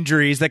workplace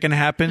injuries that can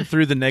happen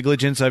through the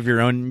negligence of your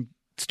own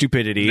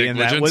stupidity, and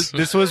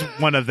this was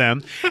one of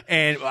them.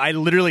 And I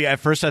literally, at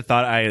first, I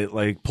thought I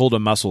like pulled a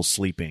muscle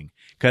sleeping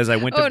because I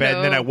went to bed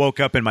and then I woke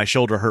up and my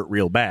shoulder hurt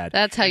real bad.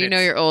 That's how you know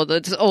you're old.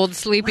 It's old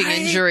sleeping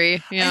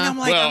injury. Yeah. And I'm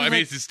like,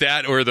 it's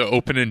that or the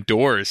opening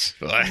doors.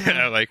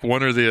 Like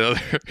one or the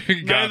other.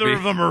 Neither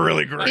of them are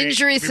really great.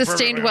 Injury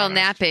sustained while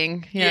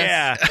napping.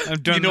 Yes. Yeah,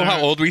 I've done. You know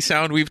how old we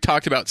sound? We've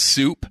talked about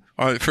soup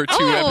for 2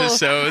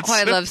 episodes. Oh,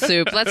 I love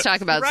soup. Let's talk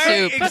about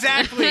soup.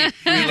 Exactly.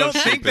 You don't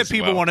think that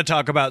people want to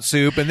talk about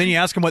soup, and then you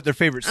ask them what their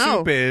favorite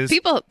soup is.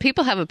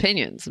 People have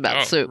opinions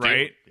about soup.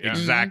 Right? Yeah.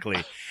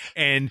 Exactly.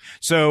 And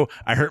so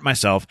I hurt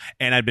myself,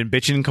 and I'd been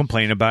bitching and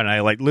complaining about it. And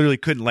I literally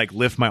couldn't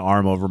lift my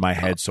arm over my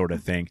head, sort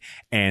of thing.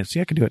 And see,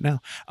 I can do it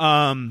now.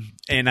 And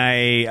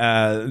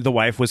the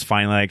wife was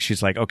finally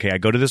she's like, okay, I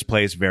go to this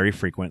place very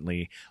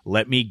frequently.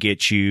 Let me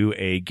get you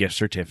a gift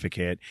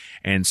certificate.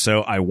 And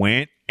so I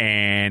went,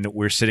 and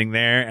we're sitting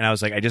there, and I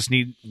was like, I just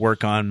need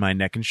work on my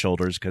neck and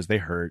shoulders because they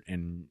hurt.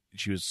 And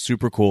she was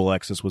super cool.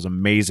 Alexis was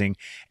amazing.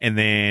 And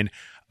then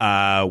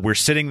we're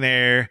sitting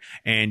there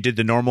and did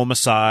the normal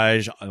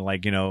massage,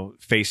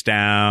 face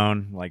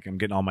down, I'm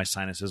getting all my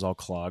sinuses all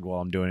clogged while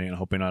I'm doing it and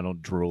hoping I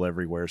don't drool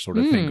everywhere, sort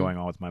of thing going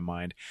on with my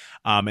mind.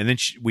 And then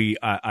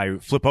I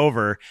flip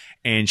over,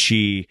 and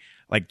she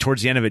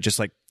towards the end of it just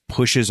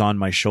pushes on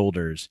my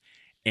shoulders,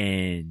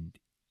 and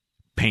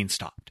pain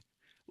stopped.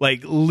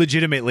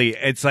 Legitimately,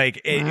 it's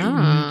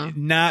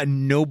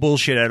no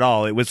bullshit at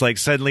all. It was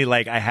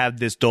suddenly I have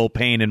this dull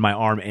pain in my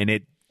arm and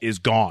it is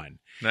gone.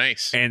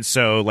 Nice. And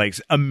so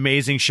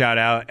amazing shout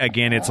out.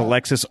 Again, it's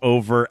Alexis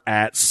over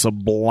at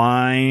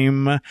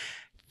Sublime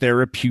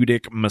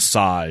Therapeutic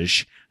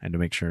Massage. I had to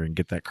make sure and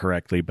get that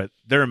correctly, but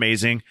they're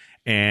amazing.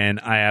 And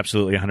I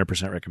absolutely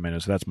 100% recommend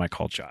it. So that's my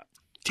call shot.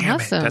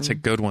 Damn it. That's a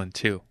good one,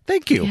 too.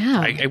 Thank you.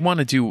 Yeah. I want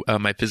to do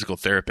my physical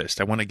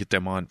therapist. I want to get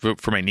them on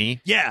for my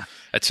knee. Yeah.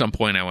 At some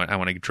point, I want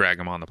to drag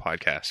them on the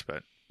podcast,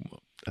 but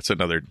that's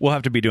another. We'll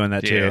have to be doing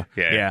that, too.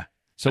 Yeah.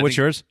 So what's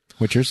yours?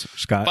 What's yours,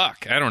 Scott?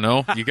 Fuck. I don't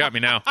know. You got me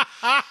now.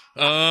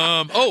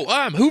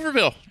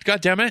 Hooverville.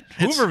 God damn it.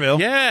 Hooverville?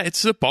 Yeah,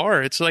 it's a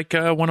bar. It's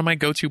one of my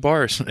go-to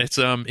bars. It's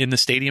in the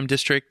Stadium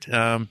District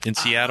in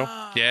Seattle.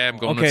 Yeah, I'm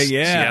going to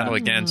Seattle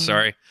again.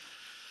 Sorry.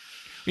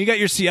 You got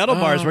your Seattle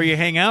bars where you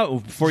hang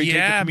out before you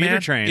take the commuter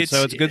train,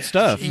 so it's good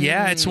stuff.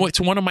 Yeah, it's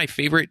one of my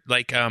favorite.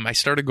 I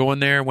started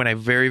going there when I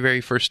very, very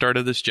first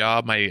started this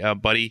job. My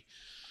buddy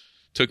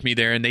took me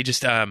there, and they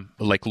just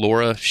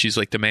Laura, she's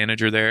the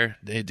manager there.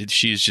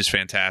 She's just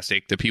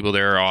fantastic. The people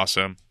there are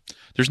awesome.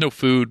 There's no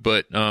food,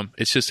 but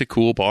it's just a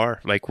cool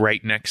bar, right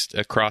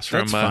across from.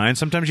 That's fine.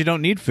 Sometimes you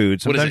don't need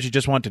food. Sometimes you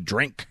just want to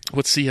drink.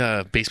 What's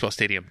the baseball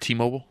stadium?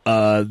 T-Mobile?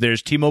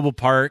 There's T-Mobile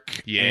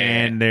Park. Yeah.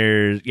 And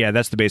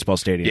that's the baseball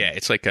stadium. Yeah,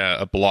 it's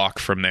a block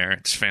from there.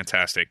 It's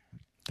fantastic.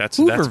 That's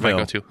my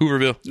go-to.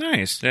 Hooverville.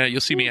 Nice. Yeah,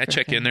 you'll see me. I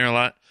check in there a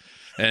lot.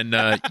 And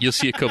you'll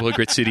see a couple of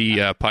Grit City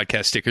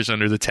podcast stickers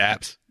under the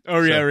taps. Oh,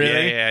 yeah,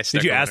 really? Yeah.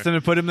 Did you ask them to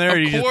put them there, or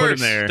you just put them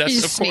there?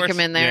 You just sneak them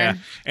in there. Yeah.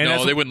 And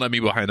no, they wouldn't let me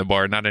behind the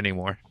bar. Not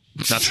anymore.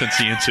 Not since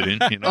the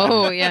incident.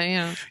 Oh,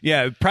 yeah.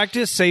 Yeah,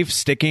 practice safe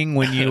sticking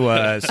when you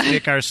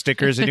stick our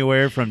stickers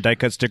anywhere from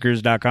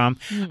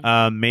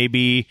diecutstickers.com.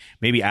 Maybe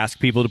ask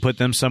people to put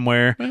them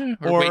somewhere.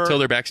 Or wait till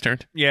their back's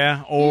turned.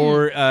 Yeah,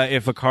 or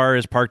if a car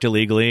is parked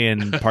illegally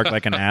and parked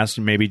like an ass,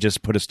 maybe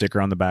just put a sticker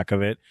on the back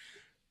of it.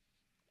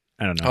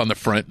 I don't know. On the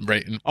front,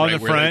 right? On the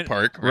where front, they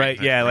park.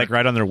 Right, yeah,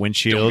 right on their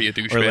windshield. Don't be a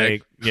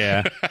douchebag.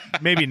 Yeah,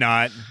 maybe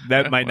not.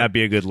 That might not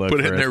be a good look.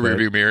 Put it in their us,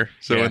 rearview mirror,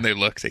 so when they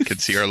look, they can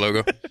see our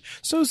logo.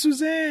 So,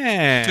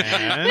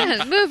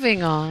 Suzanne,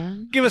 moving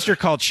on. Give us your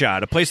called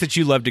shot, a place that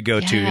you love to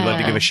go to. You'd love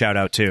to give a shout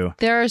out to.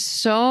 There are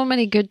so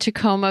many good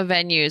Tacoma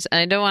venues,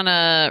 and I don't want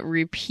to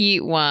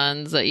repeat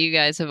ones that you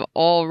guys have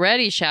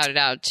already shouted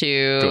out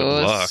to. Good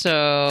luck.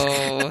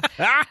 So,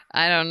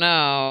 I don't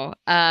know.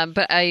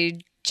 But I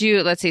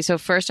do. Let's see. So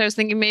first I was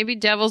thinking maybe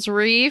Devil's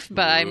Reef,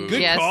 but I'm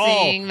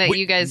guessing that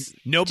you guys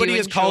nobody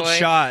has called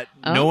shot.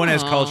 No one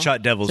has called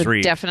shot Devil's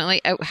Reef.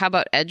 Definitely. How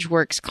about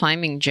Edgeworks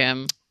Climbing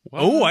Gym?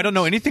 Oh, I don't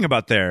know anything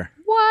about there.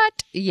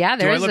 What? Yeah,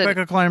 Do I look like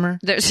a climber?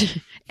 There's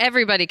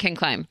everybody can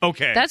climb.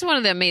 Okay. That's one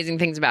of the amazing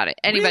things about it.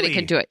 Anybody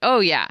can do it. Oh,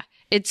 yeah.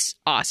 It's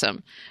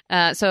awesome.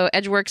 So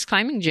Edgeworks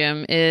Climbing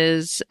Gym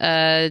is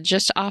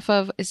just off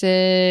of, is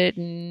it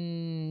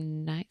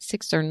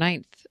 6th or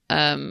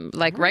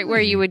 9th? Right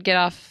where you would get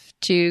off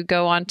to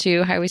go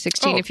onto Highway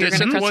 16 if you're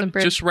going to cross the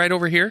bridge. Just right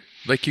over here?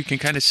 Like you can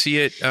kind of see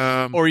it.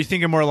 Or you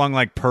thinking more along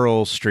like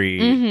Pearl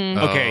Street?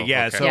 Okay,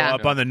 yeah. So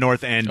up on the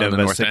north end of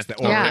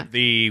 6th, or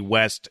the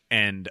west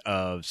end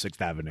of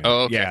 6th Avenue.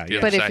 Oh, okay.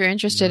 Yeah. But if you're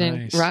interested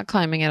in rock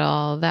climbing at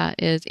all,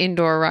 that is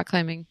indoor rock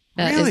climbing.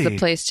 That is the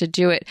place to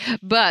do it.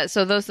 But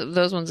so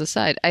those ones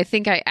aside, I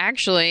think I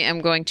actually am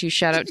going to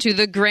shout out to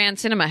the Grand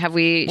Cinema. Have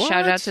we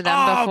shouted out to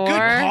them before?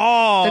 Good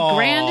call. The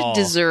Grand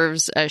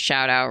deserves a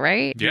shout out,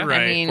 right? Yeah,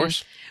 right. I mean, of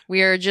course.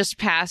 We are just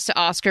past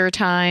Oscar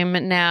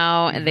time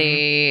now, and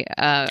they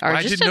are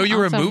I just didn't know you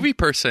were a movie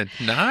person.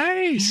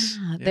 Nice.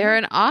 Yeah, they're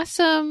an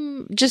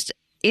awesome, just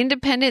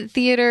independent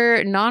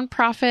theater,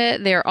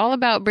 nonprofit. They're all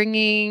about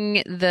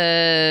bringing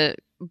the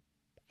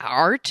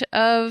art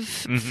of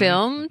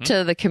film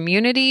to the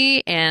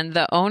community, and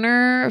the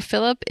owner,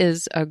 Philip,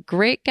 is a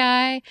great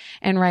guy.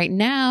 And right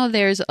now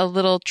there's a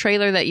little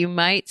trailer that you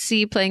might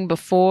see playing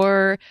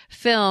before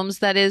films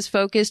that is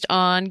focused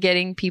on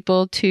getting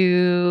people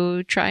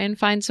to try and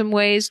find some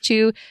ways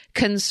to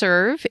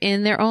conserve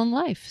in their own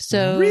life.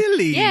 So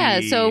really,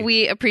 so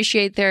we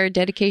appreciate their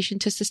dedication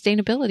to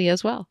sustainability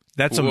as well.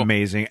 That's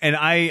amazing. And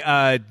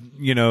I've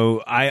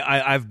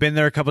been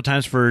there a couple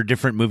times for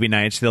different movie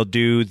nights. They'll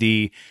do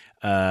the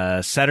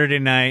Saturday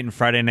night and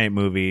Friday night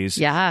movies.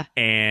 Yeah.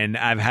 And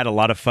I've had a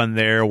lot of fun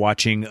there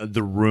watching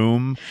The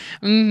Room,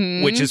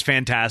 which is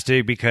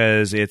fantastic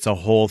because it's a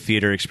whole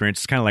theater experience.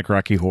 It's kind of like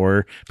Rocky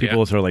Horror. People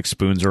will throw like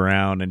spoons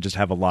around and just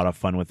have a lot of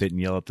fun with it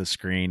and yell at the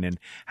screen and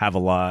have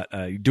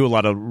do a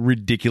lot of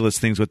ridiculous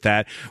things with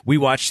that. We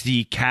watched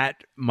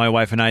my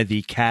wife and I,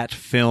 the Cat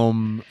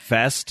Film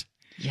Fest.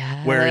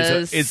 Yes. Where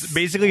it's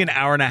basically an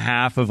hour and a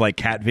half of like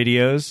cat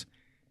videos.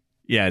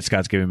 Yeah,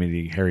 Scott's giving me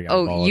the hairy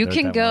eyeball. Oh, you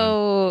can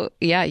go.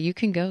 Yeah, you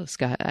can go,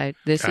 Scott.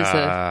 This is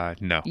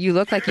no. You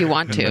look like you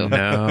want to.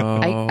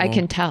 No, I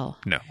can tell.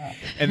 No.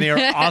 And they are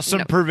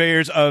awesome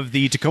purveyors of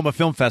the Tacoma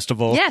Film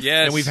Festival. Yes.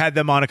 And we've had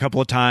them on a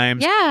couple of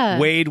times. Yeah.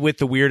 Wade with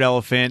the Weird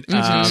Elephant.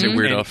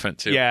 Weird Elephant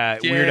too. Yeah,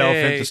 Yay. Weird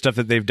Elephant. The stuff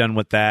that they've done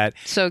with that.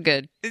 So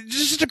good. It's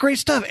just a great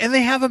stuff, and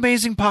they have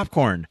amazing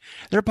popcorn.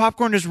 Their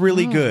popcorn is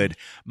really good.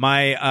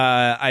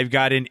 I've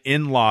got an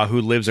in-law who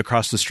lives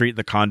across the street,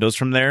 the condos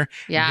from there.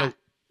 Yeah.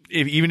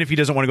 Even if he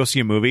doesn't want to go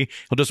see a movie,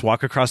 he'll just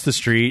walk across the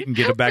street and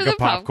get a bag of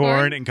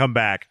popcorn and come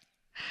back.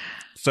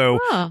 So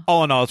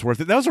all in all, it's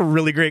worth it. That was a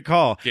really great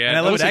call. Yeah, and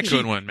I love was it. a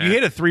good one, man. You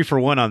hit a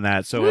 3-for-1 on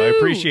that, so I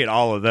appreciate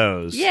all of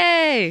those.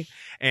 Yay!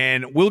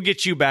 And we'll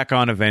get you back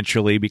on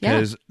eventually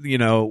because,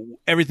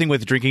 everything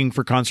with Drinking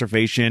for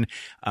Conservation,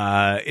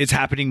 it's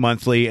happening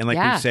monthly. And like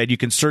we said, you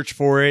can search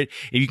for it.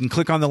 If you can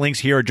click on the links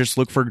here or just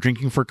look for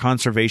Drinking for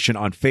Conservation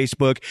on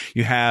Facebook.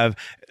 You have...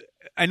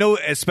 I know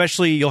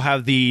especially you'll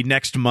have the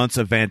next month's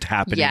event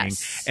happening,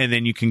 and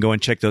then you can go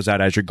and check those out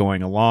as you're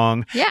going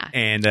along. Yeah.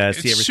 And see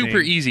everything. It's super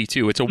easy,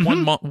 too. It's a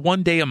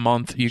one day a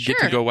month. You get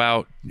to go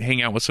out,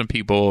 hang out with some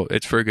people.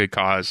 It's for a good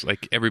cause.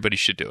 Like, everybody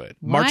should do it.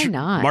 Why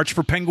not? March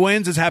for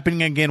Penguins is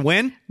happening again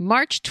when?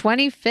 March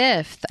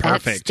 25th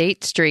at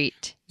State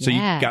Street. So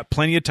you've got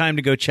plenty of time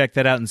to go check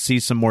that out and see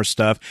some more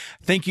stuff.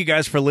 Thank you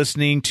guys for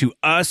listening to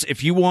us.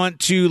 If you want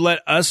to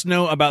let us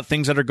know about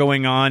things that are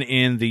going on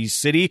in the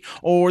city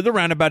or the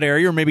roundabout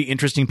area, or maybe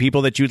interesting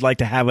people that you'd like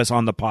to have us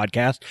on the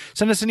podcast,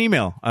 send us an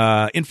email,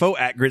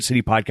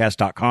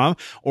 info@gritcitypodcast.com,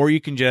 or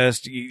you can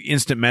just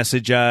instant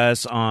message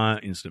us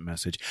on send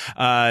us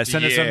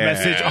a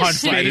message on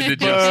Facebook.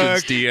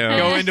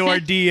 Go into our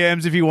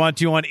DMs if you want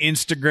to on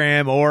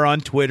Instagram or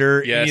on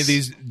Twitter, any of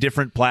these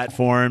different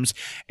platforms.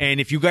 And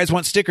if you guys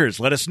want stickers,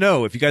 let us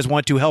know. If you guys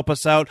want to help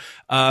us out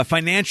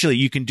financially,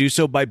 you can do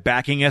so by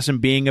backing us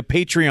and being a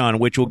Patreon,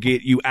 which will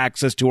get you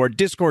access to our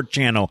Discord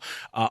channel.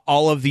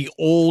 All of the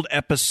old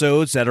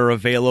episodes that are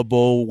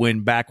available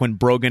back when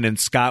Brogan and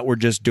Scott were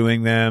just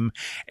doing them,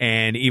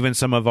 and even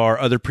some of our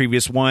other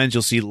previous ones.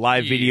 You'll see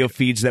live video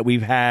feeds that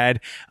we've had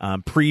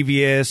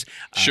previous.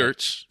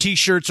 Shirts.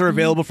 T-shirts are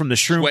available from the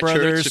Shroom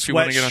Brothers. If you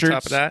want to get on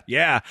top of that.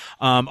 Yeah.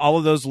 All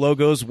of those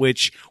logos,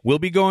 which will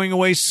be going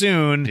away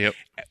soon. Yep.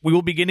 We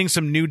will be getting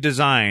some new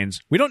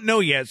designs. We don't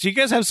know yet. So you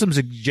guys have some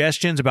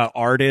suggestions about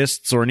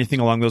artists or anything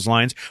along those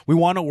lines. We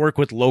want to work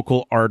with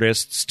local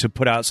artists to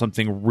put out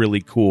something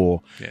really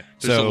cool. Yeah.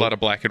 There's a lot of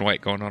black and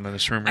white going on in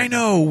this room right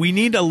now. I know. We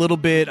need a little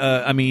bit.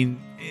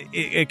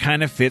 It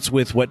kind of fits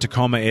with what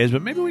Tacoma is,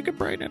 but maybe we could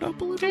brighten it up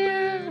a little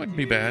bit. It wouldn't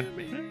be bad.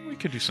 We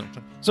could do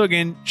something. So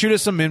again, shoot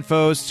us some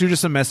info, shoot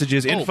us some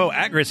messages.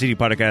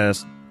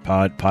 info@gritcitypodcast.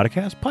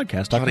 Podcast?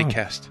 Podcast.com.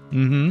 Podcast.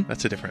 Mm-hmm.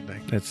 That's a different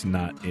thing. That's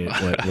not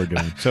what we're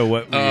doing. So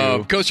what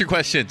coaster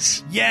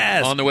questions.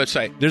 Yes. On the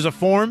website. There's a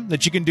form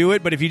that you can do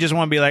it, but if you just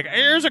want to be like,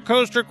 here's a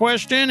coaster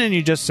question, and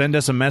you just send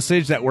us a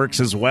message, that works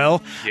as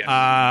well.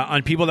 Yeah.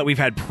 On people that we've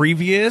had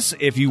previous,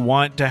 if you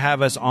want to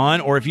have us on,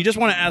 or if you just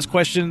want to ask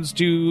questions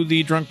to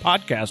the Drunk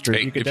Podcasters,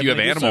 hey, you could if you have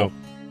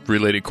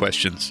animal-related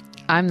questions.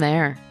 I'm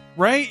there.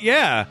 Right?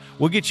 Yeah.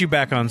 We'll get you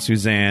back on,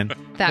 Suzanne.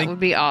 That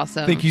would be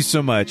awesome. Thank you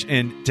so much.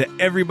 And to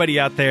everybody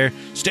out there,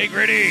 stay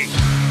gritty.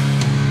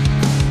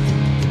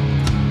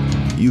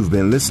 You've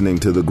been listening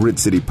to the Grit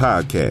City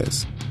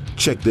Podcast.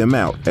 Check them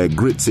out at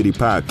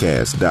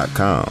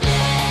gritcitypodcast.com.